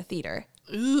leaving the theater.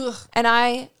 Ugh. And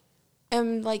I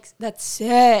am like, that's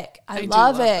sick. I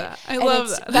love it. That. I love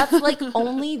that. That's like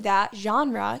only that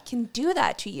genre can do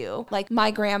that to you. Like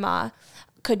my grandma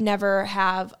could never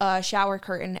have a shower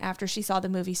curtain after she saw the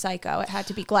movie Psycho. It had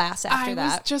to be glass after that.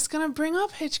 I was just going to bring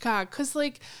up Hitchcock because,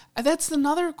 like, that's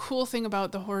another cool thing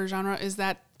about the horror genre is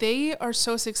that they are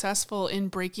so successful in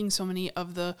breaking so many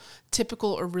of the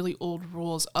typical or really old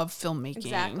rules of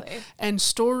filmmaking and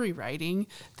story writing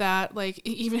that, like,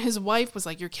 even his wife was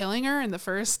like, "You're killing her in the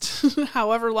first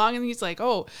however long," and he's like,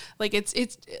 "Oh, like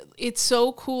it's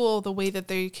so cool the way that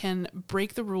they can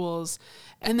break the rules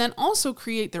and then also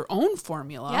create their own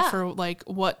formula for like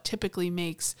what typically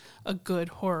makes a good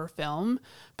horror film,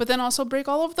 but then also break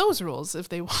all of those rules if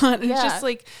they want." It's just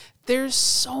like there's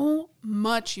so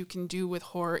much you can do with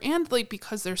horror, and like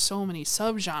because there's so many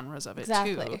subgenres of it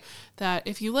too, that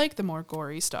if you like the more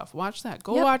gory stuff, watch that.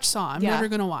 Go watch Saw. I'm never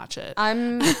gonna watch it.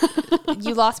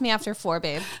 You lost me after 4,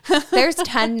 babe. There's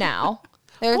 10 now.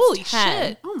 There's Holy 10.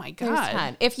 shit. Oh my God. There's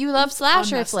 10. If you love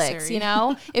slasher flicks, you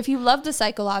know, if you love the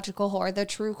psychological horror, the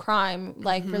true crime,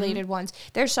 like related ones,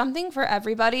 there's something for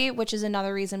everybody, which is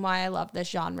another reason why I love this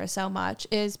genre so much,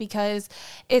 is because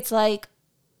it's like,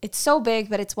 it's so big,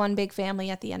 but it's one big family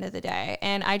at the end of the day.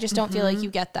 And I just don't feel like you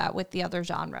get that with the other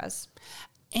genres.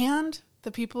 And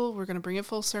the people, we're going to bring it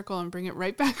full circle and bring it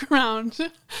right back around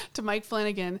to Mike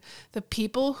Flanagan. The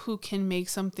people who can make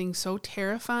something so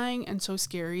terrifying and so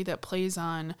scary that plays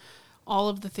on all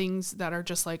of the things that are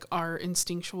just like our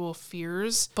instinctual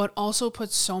fears, but also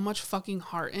put so much fucking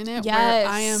heart in it. Where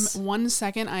I am 1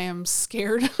 second, I am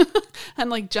scared and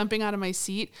like jumping out of my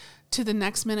seat, to the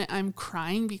next minute I'm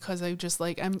crying because I just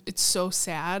like, it's so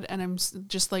sad. And I'm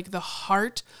just like the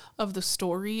heart of the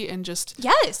story and just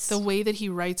the way that he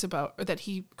writes about, or that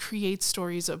he creates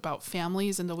stories about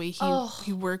families and the way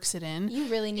he works it in. You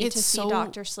really need to see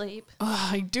Dr. Sleep.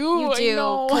 I do. You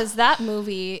do. Because that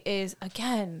movie is,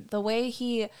 again, the way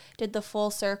he did the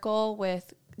full circle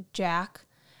with Jack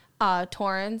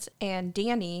Torrance and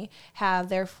Danny have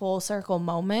their full circle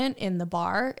moment in the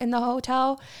bar in the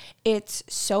hotel. It's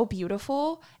so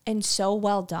beautiful and so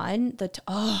well done.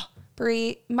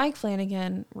 Brie, Mike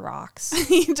Flanagan rocks.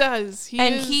 He does.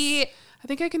 I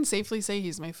think I can safely say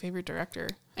he's my favorite director.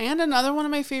 And another one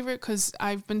of my favorite, because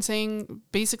I've been saying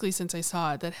basically since I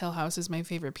saw it that Hill House is my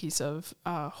favorite piece of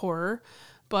horror,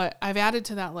 but I've added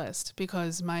to that list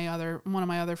because one of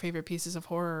my other favorite pieces of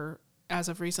horror as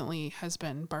of recently has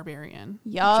been Barbarian.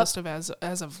 Yup. Just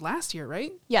as of last year,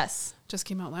 right? Yes. Just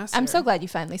came out last year. I'm so glad you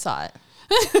finally saw it.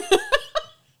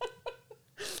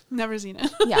 Never seen it.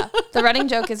 Yeah. The running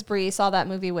joke is Brie saw that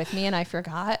movie with me and I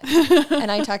forgot. And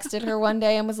I texted her one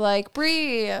day and was like,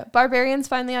 "Brie, Barbarian's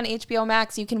finally on HBO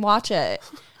Max. You can watch it."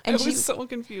 And I was so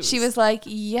confused. She was like,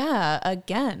 "Yeah,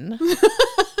 again."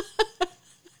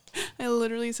 I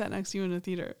literally sat next to you in a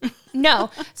theater.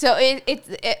 No. So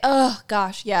oh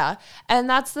gosh, yeah. And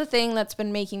that's the thing that's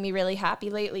been making me really happy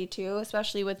lately too,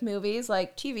 especially with movies.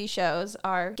 Like TV shows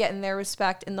are getting their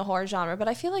respect in the horror genre, but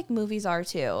I feel like movies are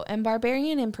too. And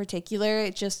Barbarian in particular,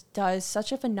 it just does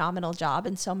such a phenomenal job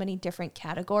in so many different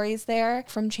categories there,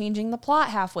 from changing the plot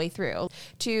halfway through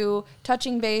to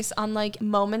touching base on like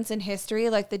moments in history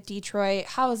like the Detroit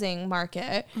housing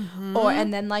market,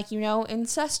 and then like,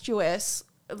 incestuous,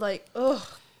 like,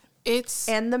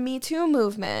 and the Me Too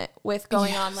movement with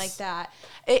going on like that.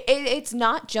 It's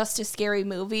not just a scary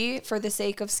movie for the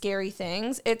sake of scary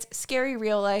things. It's scary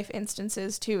real life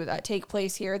instances too that take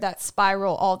place here that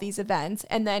spiral all these events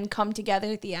and then come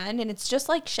together at the end. And it's just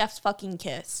like chef's fucking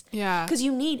kiss. Yeah. Because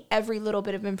you need every little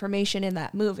bit of information in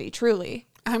that movie, truly.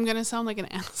 I'm going to sound like an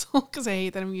asshole because I hate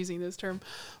that I'm using this term.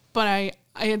 But I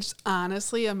it's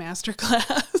honestly a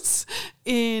masterclass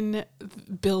in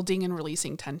building and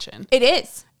releasing tension. It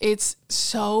is. It's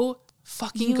so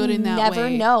fucking good in that way. You never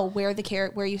know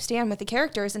where you stand with the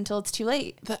characters until it's too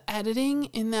late. The editing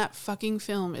in that fucking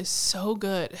film is so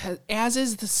good, as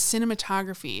is the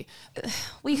cinematography.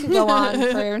 We could go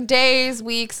on for days,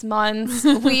 weeks, months.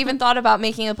 We even thought about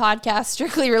making a podcast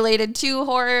strictly related to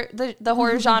horror, the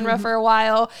horror genre for a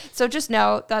while. So just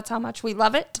know that's how much we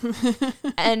love it.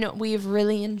 And we've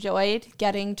really enjoyed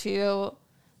getting to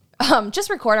just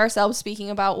record ourselves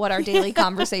speaking about what our daily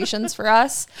conversations for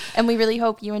us. And we really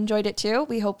hope you enjoyed it too.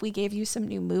 We hope we gave you some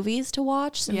new movies to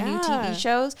watch, some new TV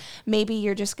shows. Maybe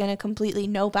you're just going to completely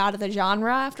nope out of the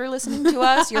genre after listening to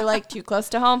us. You're like, too close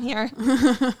to home here.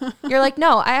 You're like,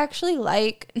 no, I actually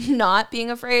like not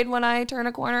being afraid when I turn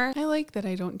a corner. I like that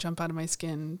I don't jump out of my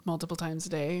skin multiple times a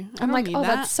day. I'm like, oh,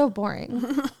 that's so boring.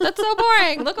 That's so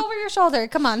boring. Look over your shoulder.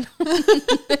 Come on.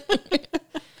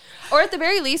 Or at the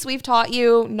very least, we've taught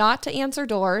you not to answer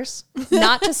doors,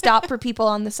 not to stop for people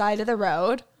on the side of the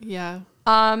road. Yeah.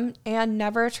 And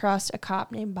never trust a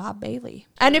cop named Bob Bailey.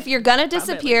 And if you're gonna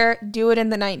disappear, do it in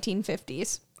the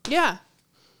 1950s. Yeah.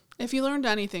 If you learned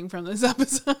anything from this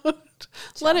episode,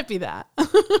 let it be that.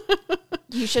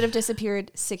 You should have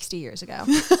disappeared 60 years ago.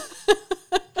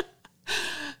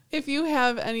 If you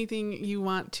have anything you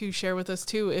want to share with us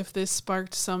too, if this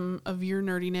sparked some of your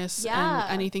nerdiness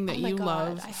and anything that you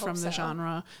love from the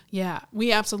genre,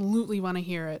 we absolutely want to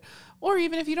hear it. Or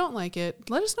even if you don't like it,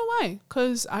 let us know why,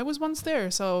 because I was once there,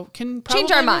 so can probably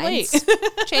change our minds.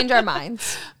 Change our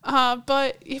minds.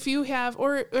 But if you have,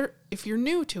 or if you're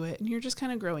new to it and you're just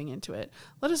kind of growing into it,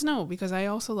 let us know, because I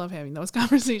also love having those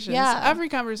conversations. Yeah. Every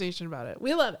conversation about it.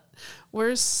 We love it.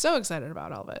 We're so excited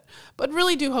about all of it. But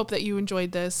really do hope that you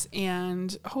enjoyed this,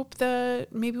 and hope that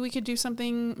maybe we could do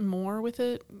something more with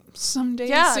it someday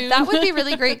soon. That would be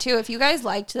really great too. If you guys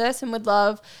liked this and would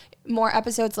love more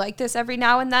episodes like this every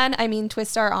now and then, I mean,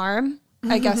 twist our arm,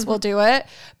 I guess we'll do it.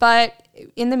 But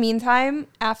in the meantime,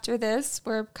 after this,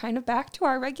 we're kind of back to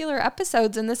our regular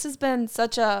episodes, and this has been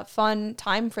such a fun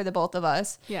time for the both of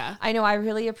us. Yeah. I know I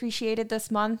really appreciated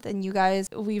this month, and you guys,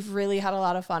 we've really had a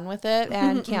lot of fun with it,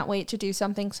 and can't wait to do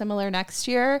something similar next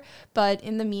year. But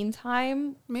in the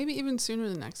meantime, maybe even sooner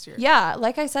than next year. Yeah,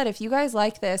 like I said, if you guys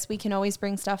like this, we can always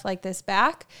bring stuff like this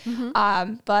back.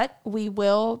 But we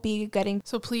will be getting...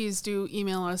 So please do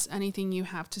email us anything you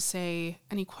have to say,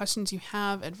 any questions you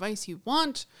have, advice you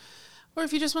want, or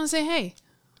if you just want to say, hey.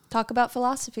 Talk about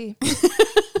philosophy.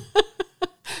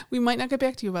 We might not get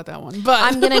back to you about that one, but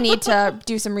I'm going to need to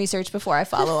do some research before I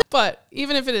follow up. But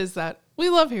even if it is that, we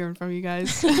love hearing from you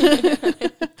guys.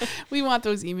 We want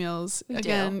those emails.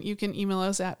 Again, you can email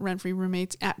us at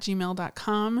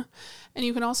rentfreeroommates@gmail.com. And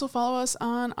you can also follow us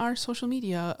on our social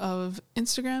media of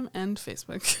Instagram and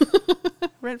Facebook.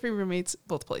 Rent Free Roommates,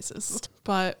 both places.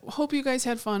 But hope you guys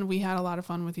had fun. We had a lot of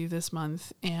fun with you this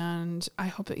month. And I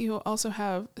hope that you also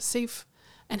have a safe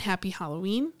and happy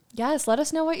Halloween. Yes, let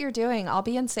us know what you're doing. I'll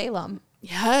be in Salem.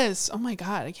 Yes. Oh my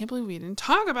God. I can't believe we didn't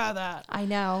talk about that. I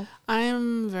know.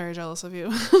 I'm very jealous of you.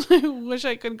 I wish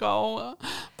I could go,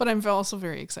 but I'm also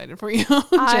very excited for you.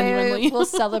 Genuinely. I will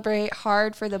celebrate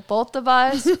hard for the both of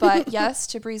us. But yes,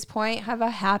 to Bree's point, have a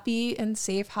happy and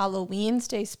safe Halloween.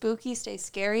 Stay spooky, stay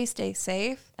scary, stay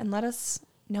safe, and let us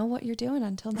know what you're doing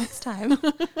until next time.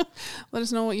 Let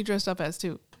us know what you dressed up as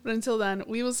too. But until then,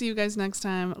 we will see you guys next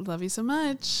time. Love you so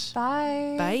much.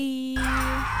 Bye.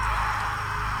 Bye.